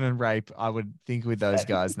 children and rape, I would think, with those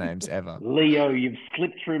guys' names ever. Leo, you've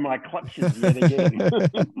slipped through my clutches yet again.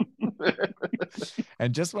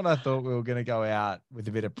 And just when I thought we were going to go out with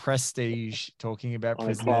a bit of prestige, talking about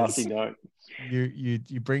prisoners,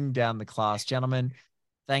 you bring down the class. Gentlemen,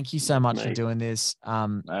 thank you so much for doing this.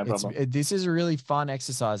 This is a really fun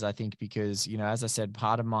exercise, I think, because, as I said,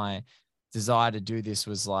 part of my desire to do this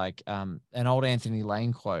was like an old Anthony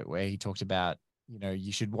Lane quote where he talked about,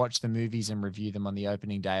 you should watch the movies and review them on the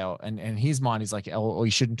opening day, and his mind is like, or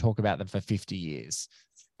you shouldn't talk about them for 50 years.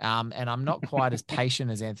 And I'm not quite as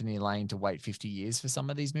patient as Anthony Lane to wait 50 years for some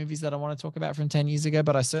of these movies that I want to talk about from 10 years ago,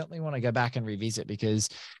 but I certainly want to go back and revisit, because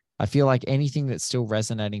I feel like anything that's still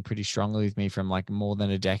resonating pretty strongly with me from like more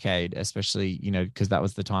than a decade, especially, because that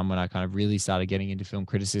was the time when I kind of really started getting into film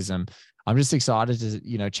criticism. I'm just excited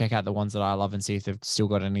to, check out the ones that I love and see if they've still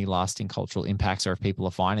got any lasting cultural impacts or if people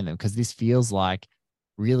are finding them. Because this feels like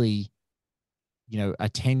really, a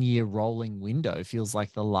 10-year rolling window. It feels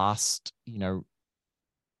like the last,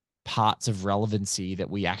 parts of relevancy that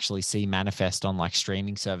we actually see manifest on like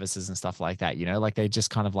streaming services and stuff like that, like they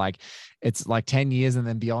just kind of like, it's like 10 years and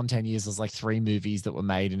then beyond 10 years, there's like 3 movies that were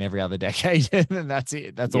made in every other decade. And then that's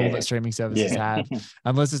it. That's all that streaming services have,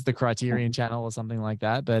 unless it's the Criterion channel or something like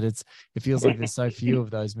that. But it feels like there's so few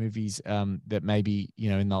of those movies that maybe,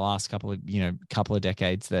 in the last couple of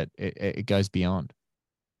decades that it goes beyond.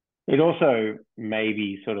 It also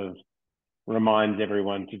maybe sort of reminds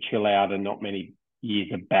everyone to chill out and not many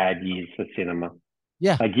years are bad years for cinema.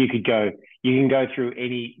 Yeah. Like you can go through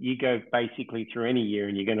basically through any year,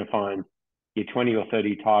 and you're going to find your 20 or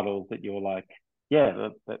 30 titles that you're like, yeah,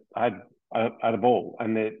 that I had a ball.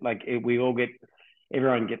 And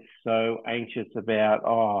everyone gets so anxious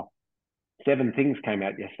about, 7 things came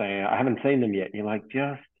out yesterday. I haven't seen them yet. And you're like,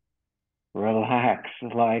 just relax.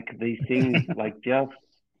 Like these things, like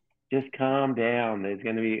just calm down. There's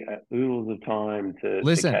going to be oodles of time to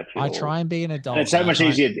Listen, catch it I all. try and be an adult. And it's so much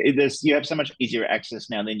easier. You have so much easier access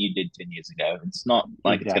now than you did 10 years ago. It's not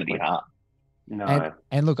like it's going to be hard. No.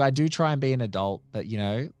 And look, I do try and be an adult, but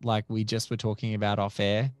like we just were talking about off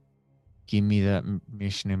air, give me that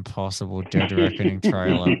Mission Impossible Dead Reckoning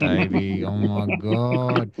trailer, baby. Oh my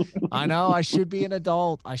God. I know I should be an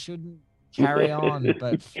adult. I shouldn't carry on,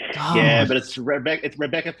 but God. Yeah, but it's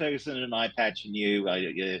Rebecca Ferguson and an eye patch and you.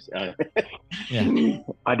 Yeah.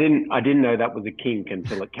 I didn't know that was a kink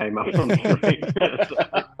until it came up on the screen.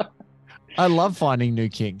 I love finding new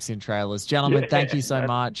kinks in trailers. Gentlemen, thank you so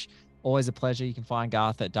much. Always a pleasure. You can find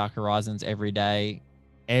Garth at Dark Horizons every day,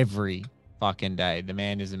 every fucking day. The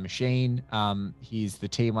man is a machine. He's the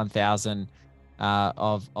T1000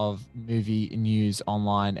 of movie news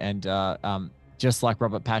online, and just like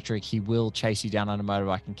Robert Patrick, he will chase you down on a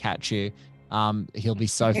motorbike and catch you. He'll be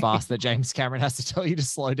so fast that James Cameron has to tell you to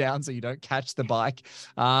slow down so you don't catch the bike.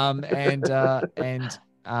 And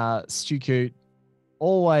Stu Coote,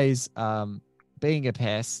 always being a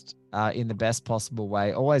pest in the best possible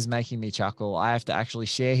way, always making me chuckle. I have to actually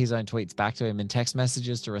share his own tweets back to him in text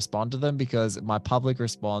messages to respond to them because my public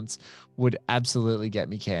response would absolutely get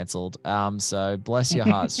me cancelled. So bless your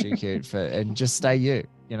heart, Stu Coote, and just stay you,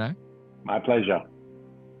 you know? My pleasure.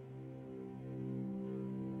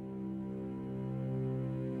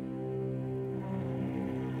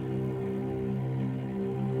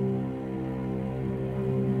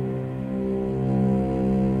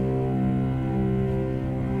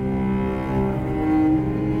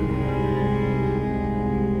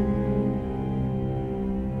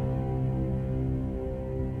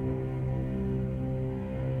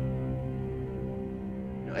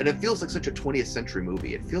 And it feels like such a 20th century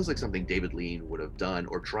movie. It feels like something David Lean would have done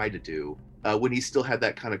or tried to do when he still had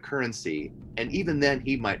that kind of currency. And even then,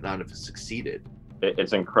 he might not have succeeded.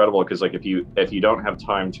 It's incredible because, like, if you don't have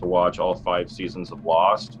time to watch all 5 seasons of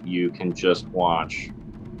Lost, you can just watch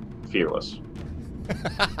Fearless.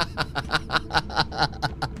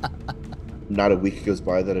 Not a week goes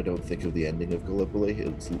by that I don't think of the ending of Gallipoli.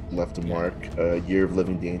 It's left a mark. Year of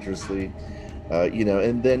Living Dangerously.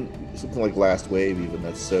 And then something like Last Wave, even,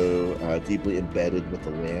 that's so deeply embedded with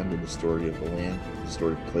the land and the story of the land, the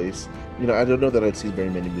story of the place. I don't know that I'd seen very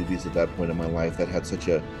many movies at that point in my life that had such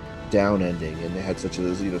a down ending and they had such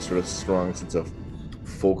a sort of strong sense of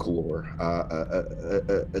folklore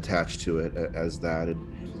attached to it as that,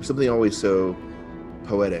 and something always so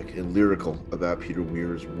poetic and lyrical about Peter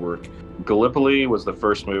Weir's work. Gallipoli was the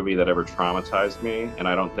first movie that ever traumatized me, and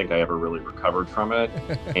I don't think I ever really recovered from it.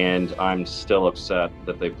 And I'm still upset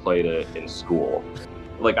that they played it in school.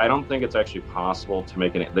 Like, I don't think it's actually possible to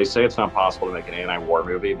make they say it's not possible to make an anti-war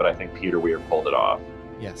movie, but I think Peter Weir pulled it off.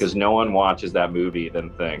 Yes. Because no one watches that movie then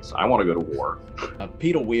thinks, I want to go to war.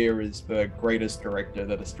 Peter Weir is the greatest director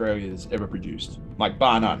that Australia's ever produced. Like,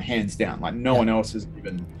 bar none, hands down. Like, no one else is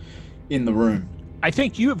even in the room. I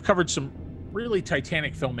think you have covered some really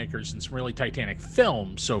titanic filmmakers and some really titanic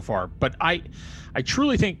films so far, but I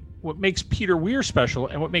truly think what makes Peter Weir special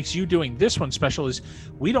and what makes you doing this one special is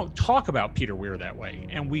we don't talk about Peter Weir that way,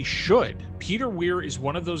 and we should. Peter Weir is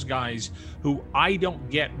one of those guys who I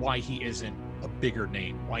don't get why he isn't a bigger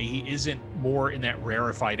name, why he isn't more in that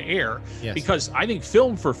rarefied air. Yes. Because I think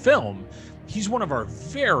film for film, he's one of our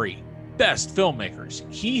very best filmmakers.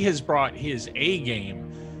 He has brought his A game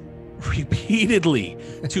repeatedly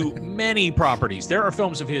to many properties. There are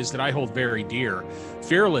films of his that I hold very dear.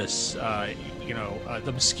 Fearless, The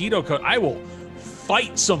Mosquito Coast. I will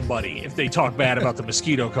fight somebody if they talk bad about The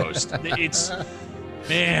Mosquito Coast.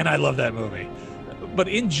 Man, I love that movie. But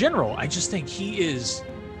in general, I just think he is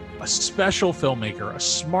a special filmmaker, a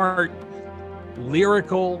smart,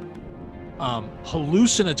 lyrical,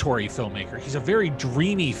 hallucinatory filmmaker. He's a very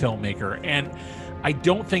dreamy filmmaker, and I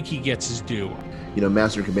don't think he gets his due.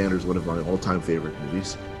 Master and Commander is one of my all-time favorite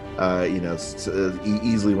movies. It's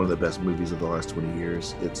easily one of the best movies of the last 20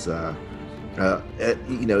 years. It's,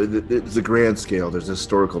 it's a grand scale. There's a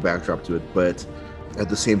historical backdrop to it, but at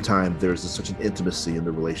the same time, there's such an intimacy in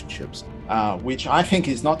the relationships. Which I think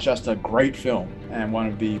is not just a great film and one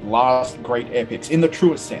of the last great epics in the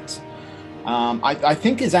truest sense. I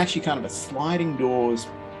think is actually kind of a sliding doors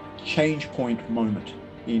change point moment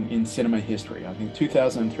in cinema history. I think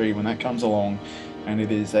 2003, when that comes along, and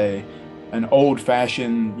it is a an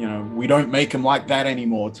old-fashioned, we don't make them like that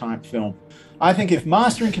anymore type film. I think if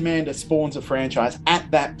Master and Commander spawns a franchise at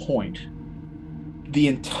that point, the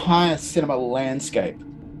entire cinema landscape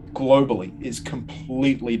globally is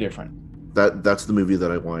completely different. That's the movie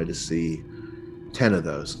that I wanted to see 10 of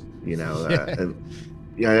those, and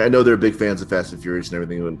I know they're big fans of Fast and Furious and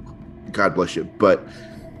everything, and God bless you, but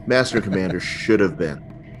Master and Commander should have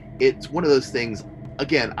been. It's one of those things.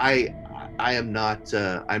 Again, I'm not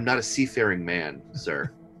a seafaring man,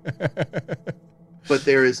 sir. But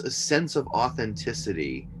there is a sense of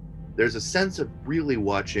authenticity. There's a sense of really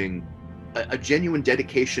watching a genuine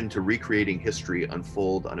dedication to recreating history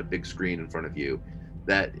unfold on a big screen in front of you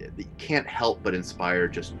that can't help but inspire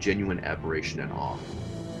just genuine admiration and awe.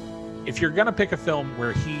 If you're going to pick a film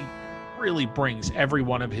where he really brings every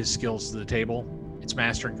one of his skills to the table, it's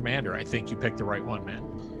Master and Commander. I think you picked the right one, man.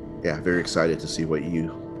 Yeah, very excited to see what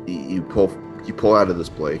you pull out of this,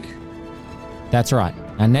 Blake. That's right.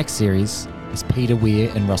 Our next series is Peter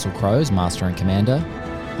Weir and Russell Crowe's Master and Commander.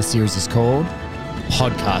 The series is called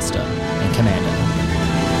Podcaster and Commander.